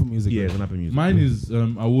 Is it on Apple Music? Yeah, it's an Apple Music. Mine is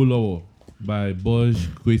Awolowo by Boj,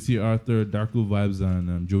 Kwesi Arthur, Darko Vibes,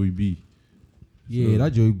 and Joey B. Yeah,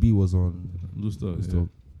 that Joey B was on. Loose Talk. Loose Yeah. Talk.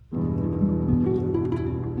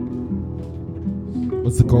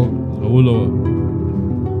 What's it called? Awolowo.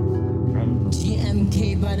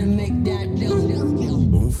 GMK better make that dough.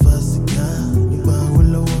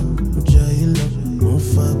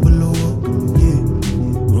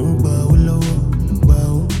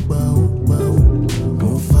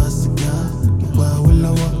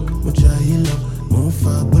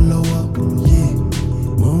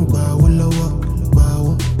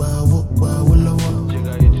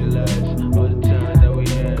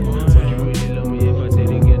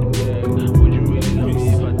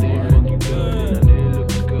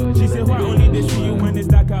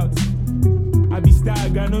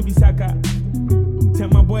 No be saka. Tell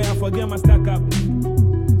my boy I forget my stack up.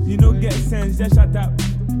 You no get sense, just shut up.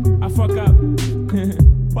 I fuck up.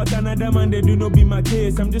 What another man they do no be my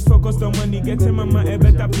case. I'm just focused on money, getting mama a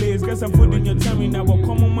better place. Guess I'm food in your tummy now. What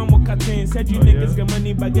come on, mama cutting? Said you niggas get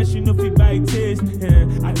money, but guess you know fit buy taste.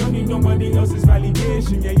 I don't need nobody else's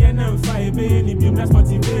validation. Yeah, I'm fire, baby. If you that's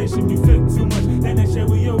motivation, you fake too much. Then I share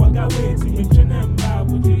with you, I got way to make you number.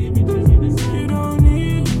 Would you even tell me this? You don't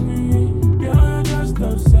need me. You're just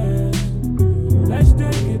upset. Let's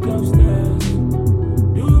take it upstairs.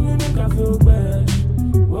 You make I feel bad.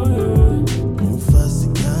 Whoa.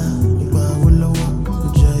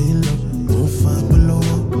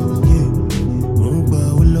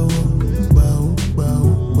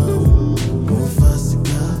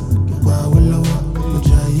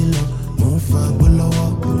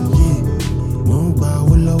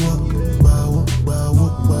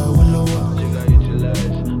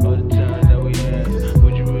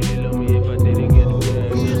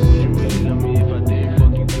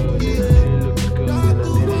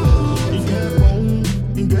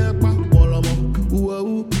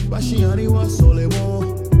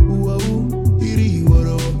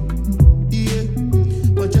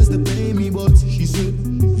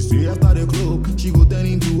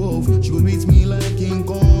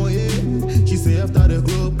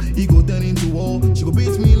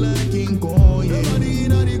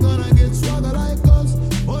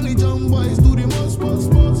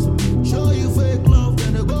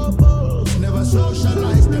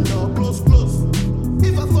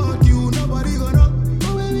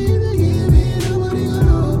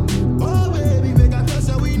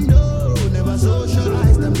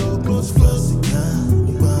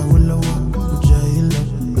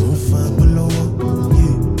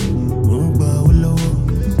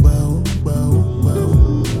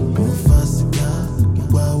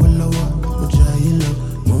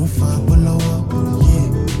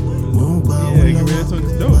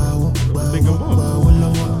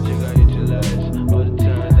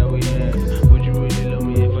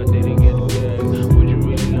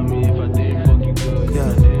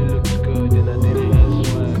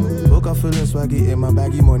 Swaggy in my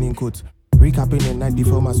baggy morning coat. Recapping the night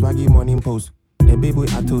before my swaggy morning post. The baby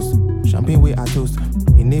with a toast, champagne with a toast.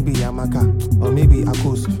 It may be Yamaka or maybe a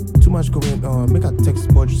coast. Too much going on, make a text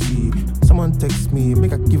see. Someone text me,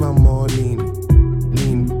 make a give her more lean.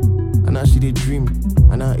 And now she did dream,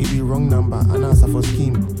 and now it be wrong number, and now for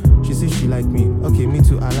scheme. She says she like me, okay, me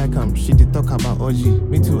too, I like him. She did talk about OG,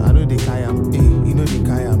 me too, I know they Kayam. Hey, you know they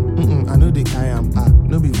Kayam, I know they Kayam.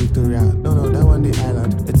 No be Victoria, no, that one the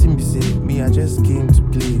island. The team be say, me I just came to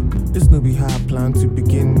play. This no be how I plan to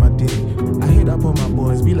begin my day. I hit up on my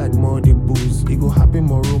boys, be like more the booze. It go happen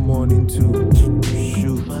tomorrow morning too.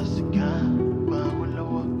 Shoot.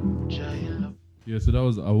 Yeah, so that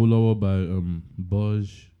was Awolowo by Boj,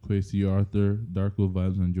 Kwesi Arthur, Darko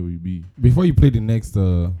Vibes, and Joey B. Before you play the next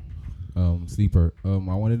sleeper, I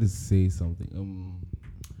wanted to say something.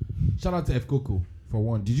 Shout out to F Coco for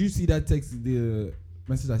one. Did you see that text, the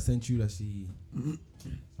message I sent you that she? I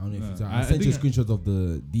don't know if you saw. I sent you a screenshot of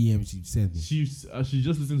the DM she sent me. She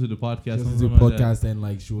just listened to the podcast. Just listened to the podcast and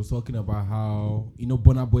like she was talking about how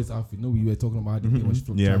Burna Boy's outfit. We were talking about the thing when she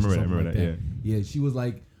took I remember that. Yeah, she was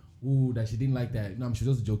like, "Ooh, that she didn't like that." No, she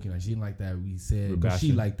was just joking. Like, she didn't like that. We said, but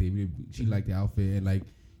she liked it. She liked the outfit and like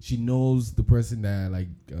she knows the person that like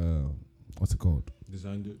what's it called?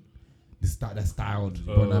 Designed it. That styled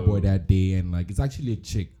Burna Boy that day, and like it's actually a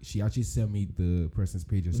chick. She actually sent me the person's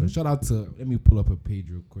page. So shout out to, let me pull up her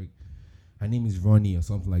page real quick. her name is Ronnie or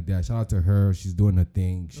something like that. Shout out to her. She's doing her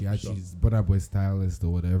thing. She's Burna Boy stylist or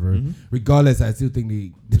whatever. Regardless, I still think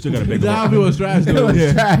they still gotta make The album was trash though. It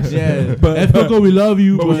was trash. Yeah. But Coco, we love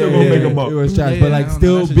you. But we still gonna make 'em up. It was trash, Yeah, but like I don't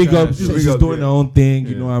still know, that big shit up. trash. She's Big up, doing yeah. her own thing.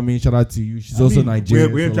 You Yeah. know what I mean? Shout out to you. She's I also mean,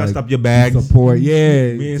 Nigerian. We ain't so, trying to like, stop your bags. Support,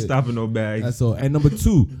 yeah. We ain't stopping no bags. That's all. And number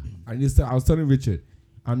 2, I was telling Richard.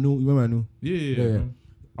 I knew. Yeah.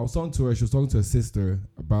 I was talking to her. She was talking to her sister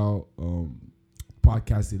about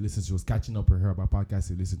podcasts they listen to. She was catching up with her about podcasts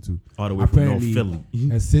they listen to. All the way from North Apparently, Philly.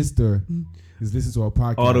 her sister is listening to our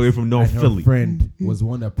podcast. All the way from North and her Philly. friend was the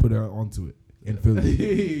one that put her onto it in Philly. Hey,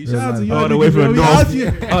 It shout out was to like- you. All the way from North.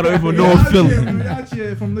 All the way from North Philly. We out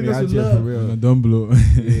here from We niggas out with here for love. real. Don't blow.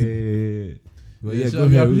 Yeah. But Yeah, yeah, shout go out-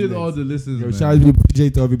 we ahead. appreciate Who's all next? the listeners, Yo, man. shout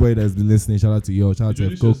out to everybody that's been listening. Shout out to yo. Shout out to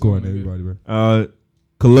Introduce Coco yourself, and nigga. everybody, bro.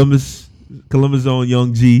 Columbus on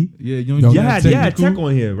Young G. Yeah, Young Young G. Yeah, and yeah, Technical. Tech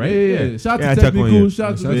on here, right? Yeah. Shout Yeah, out to Tech on here. Technical.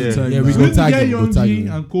 Shout out to Shout out to the Tech. Yeah, we We gonna need to tag get him. We'll Young tag G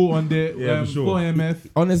him. and Co on there. Yeah, for sure. Co MF.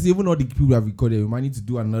 Honestly, even all the people that recorded, we might need to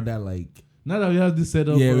do another like. Now that we have this set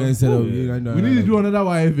up, Yeah, we set up. we need to do another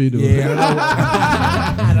YFA though. Yeah,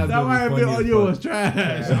 that YFA audio was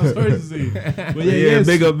trash. I'm sorry to say. But yeah,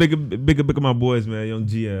 big up my boys, man. Young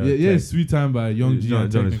G. Yeah, Sweet Time by Young G and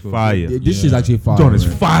John is Technical. fire. Yeah, this shit's actually fire. John is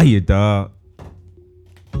man. fire, dog.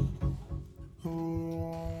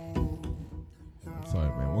 Sorry,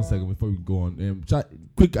 man. 1 second before we go on.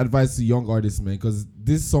 Quick advice to young artists, man, because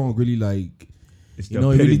this song really like. It's You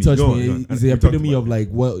know, it really touched me. Go on. It's the epitome of like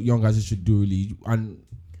what young artists should do, really, and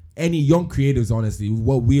any young creators. Honestly,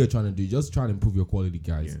 what we are trying to do, just trying to improve your quality,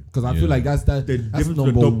 guys. Because I feel like that's The that's difference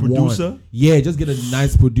number with the producer? one. Yeah, just get a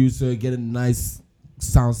nice producer, get a nice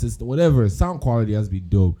sound system, whatever. Sound quality has to be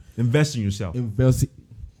dope. Invest in yourself. Invest.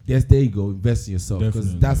 Yes, there you go. Invest in yourself because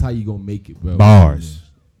Definitely. that's how you gonna make it, bro. Bars.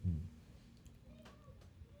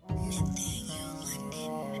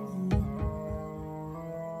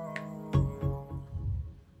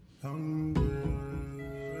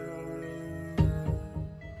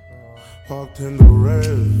 Walked in the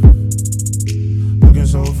rave, looking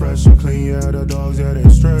so fresh and clean, yeah, the dogs, yeah, they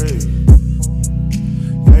straight.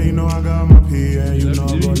 Yeah, you know I got my P, and you know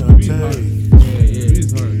I'm gonna take.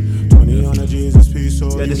 20 on the Jesus piece, so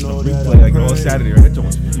Yeah, you this is a know that replay I like on pray. Saturday, right? That joint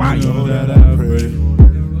was You fire. know that I pray.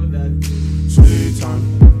 Sweet time.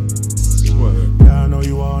 Yeah, I know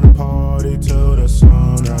you wanna party till the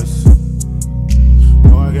sunrise.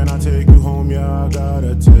 No, I cannot take you home, yeah, I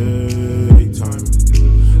gotta take time.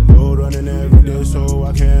 Road running every day, so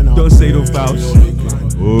I cannot. Don't say no fouls.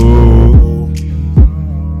 Oh.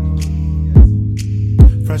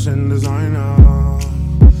 Fresh and designer.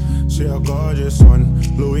 She a gorgeous one.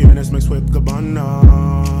 Louis and it's mixed with Gabbana.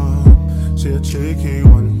 She a cheeky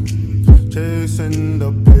one. Chasing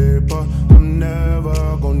the paper. I'm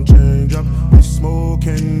never gonna change up. We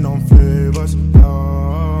smoking on flavors.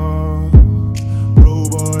 Blue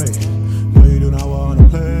boy, no you do not wanna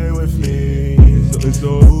play with me.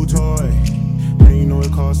 New toy, and you know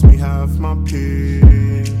it cost me half my pay.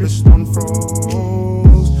 Wrist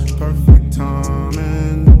unfroze, perfect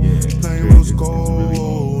timing. Plain rose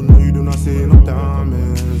gold, no you do not see no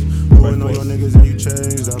diamonds. You and all your niggas and you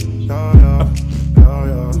changed up, yeah.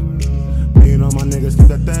 You know my niggas keep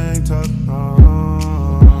that thing tucked.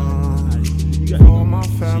 For my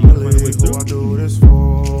family, who I do this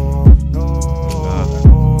for.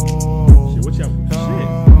 Watch out.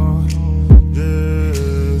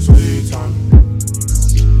 Yeah, sweet time.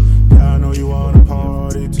 Yeah, I know you wanna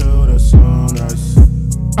party till the sunrise.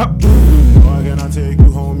 Why can't I take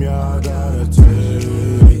you home? Yeah, I gotta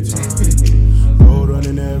take time. Road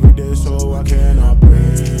running every day, so I cannot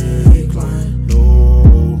break line.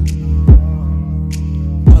 No.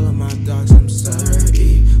 All of my dogs, I'm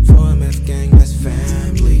sorry. 4MF gang, that's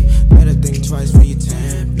family. Better think twice for you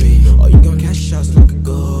tempt me. Or you gon' catch shots like a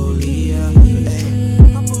goalie, yeah.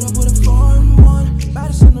 Ay. I put up with a 4-1.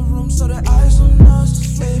 Baddest in the room, so the eyes on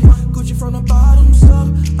us. Ay. Gucci from the bottoms up.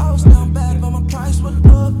 I was down bad, but my price went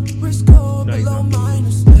up. Risk cold, below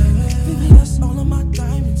minus. VVS, all of my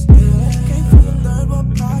diamonds. Came from the third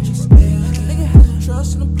world projects. Nigga has to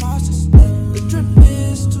trust in the process. The drip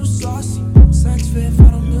is too saucy. Sex fit, if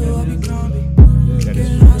I don't do, I'll be grumpy.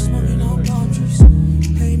 Getting high, smoking on palm trees.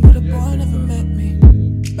 Hey, but the boy never met me.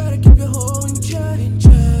 Better keep your hoe in check.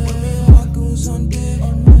 When me and my goons on deck.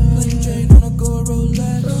 Plain Jane on a gold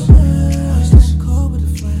Rolex. I still cold with the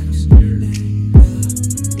flex.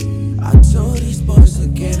 I told these boys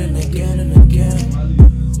again and again and again.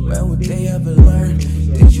 When would they ever learn?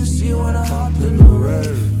 Did you see when I hopped in the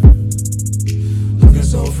rave? Looking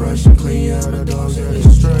so fresh and clean, yeah, the dogs, yeah, they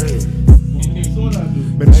straight.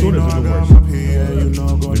 Minnesota's You know I the got worst. my P, and you know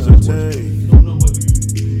I'm gonna take.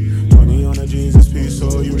 20 on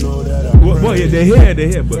Oh yeah, they're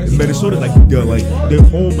here, but Minnesota they're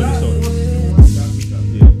home Minnesota.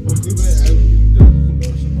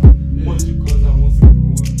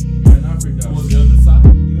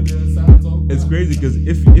 It's crazy because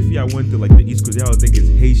if y'all went to like the East Coast, y'all would think it's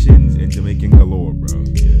Haitians and Jamaican galore, bro.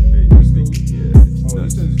 Yeah, it's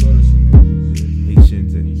nuts.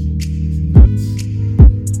 Haitians and nuts.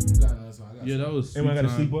 Yeah, that was. Anyone got a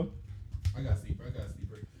sleeper? I got sleeper.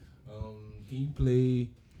 Can you play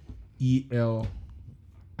EL?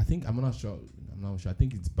 I think I'm not sure. I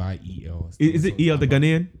think it's by EL. Is it EL the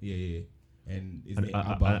Ghanaian? Yeah. And is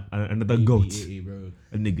another goat. Bro.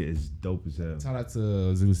 That nigga is dope as hell. Shout out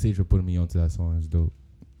to Zulu Sage for putting me onto that song. It's dope.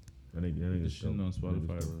 That nigga's shit on Spotify,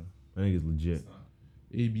 bro. That nigga's legit.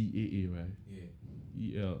 ABAA, right?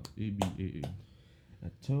 Yeah. EL ABAA. I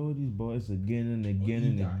told these boys again and again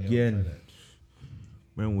and again.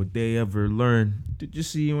 When would they ever learn? Did you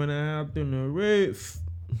see when I hopped in the rave?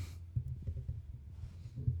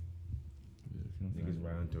 Niggas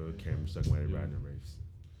riding through a camera, sucking while they riding the raves.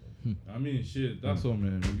 I mean, shit, that's all,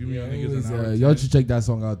 man. Give me anyways, niggas an hour. y'all should check that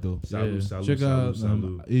song out though. Check out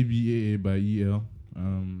ABAA by EL.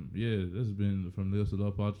 Yeah, this has been from Lagos to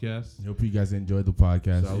Love podcast. Hope you guys enjoyed the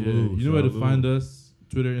podcast. You know where to find us: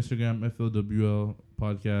 Twitter, Instagram, FLWL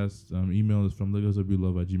podcast. Email is from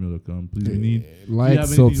lagoswlove@gmail.com. Please, we need like,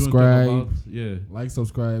 subscribe. Yeah, like,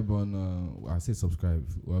 subscribe on. I say subscribe.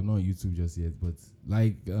 Well, not on YouTube just yet, but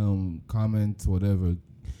like, comment, whatever.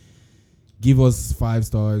 Give us 5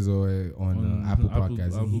 stars or on Apple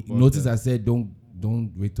Podcasts. Notice I said don't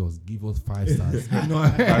rate us. Give us 5 stars.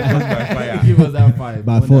 Give us that 5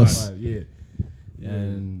 by force. Yeah.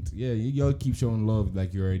 And y'all keep showing love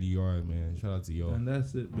like you already are, man. Shout out to y'all. And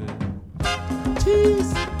that's it, man.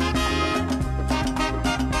 Cheers.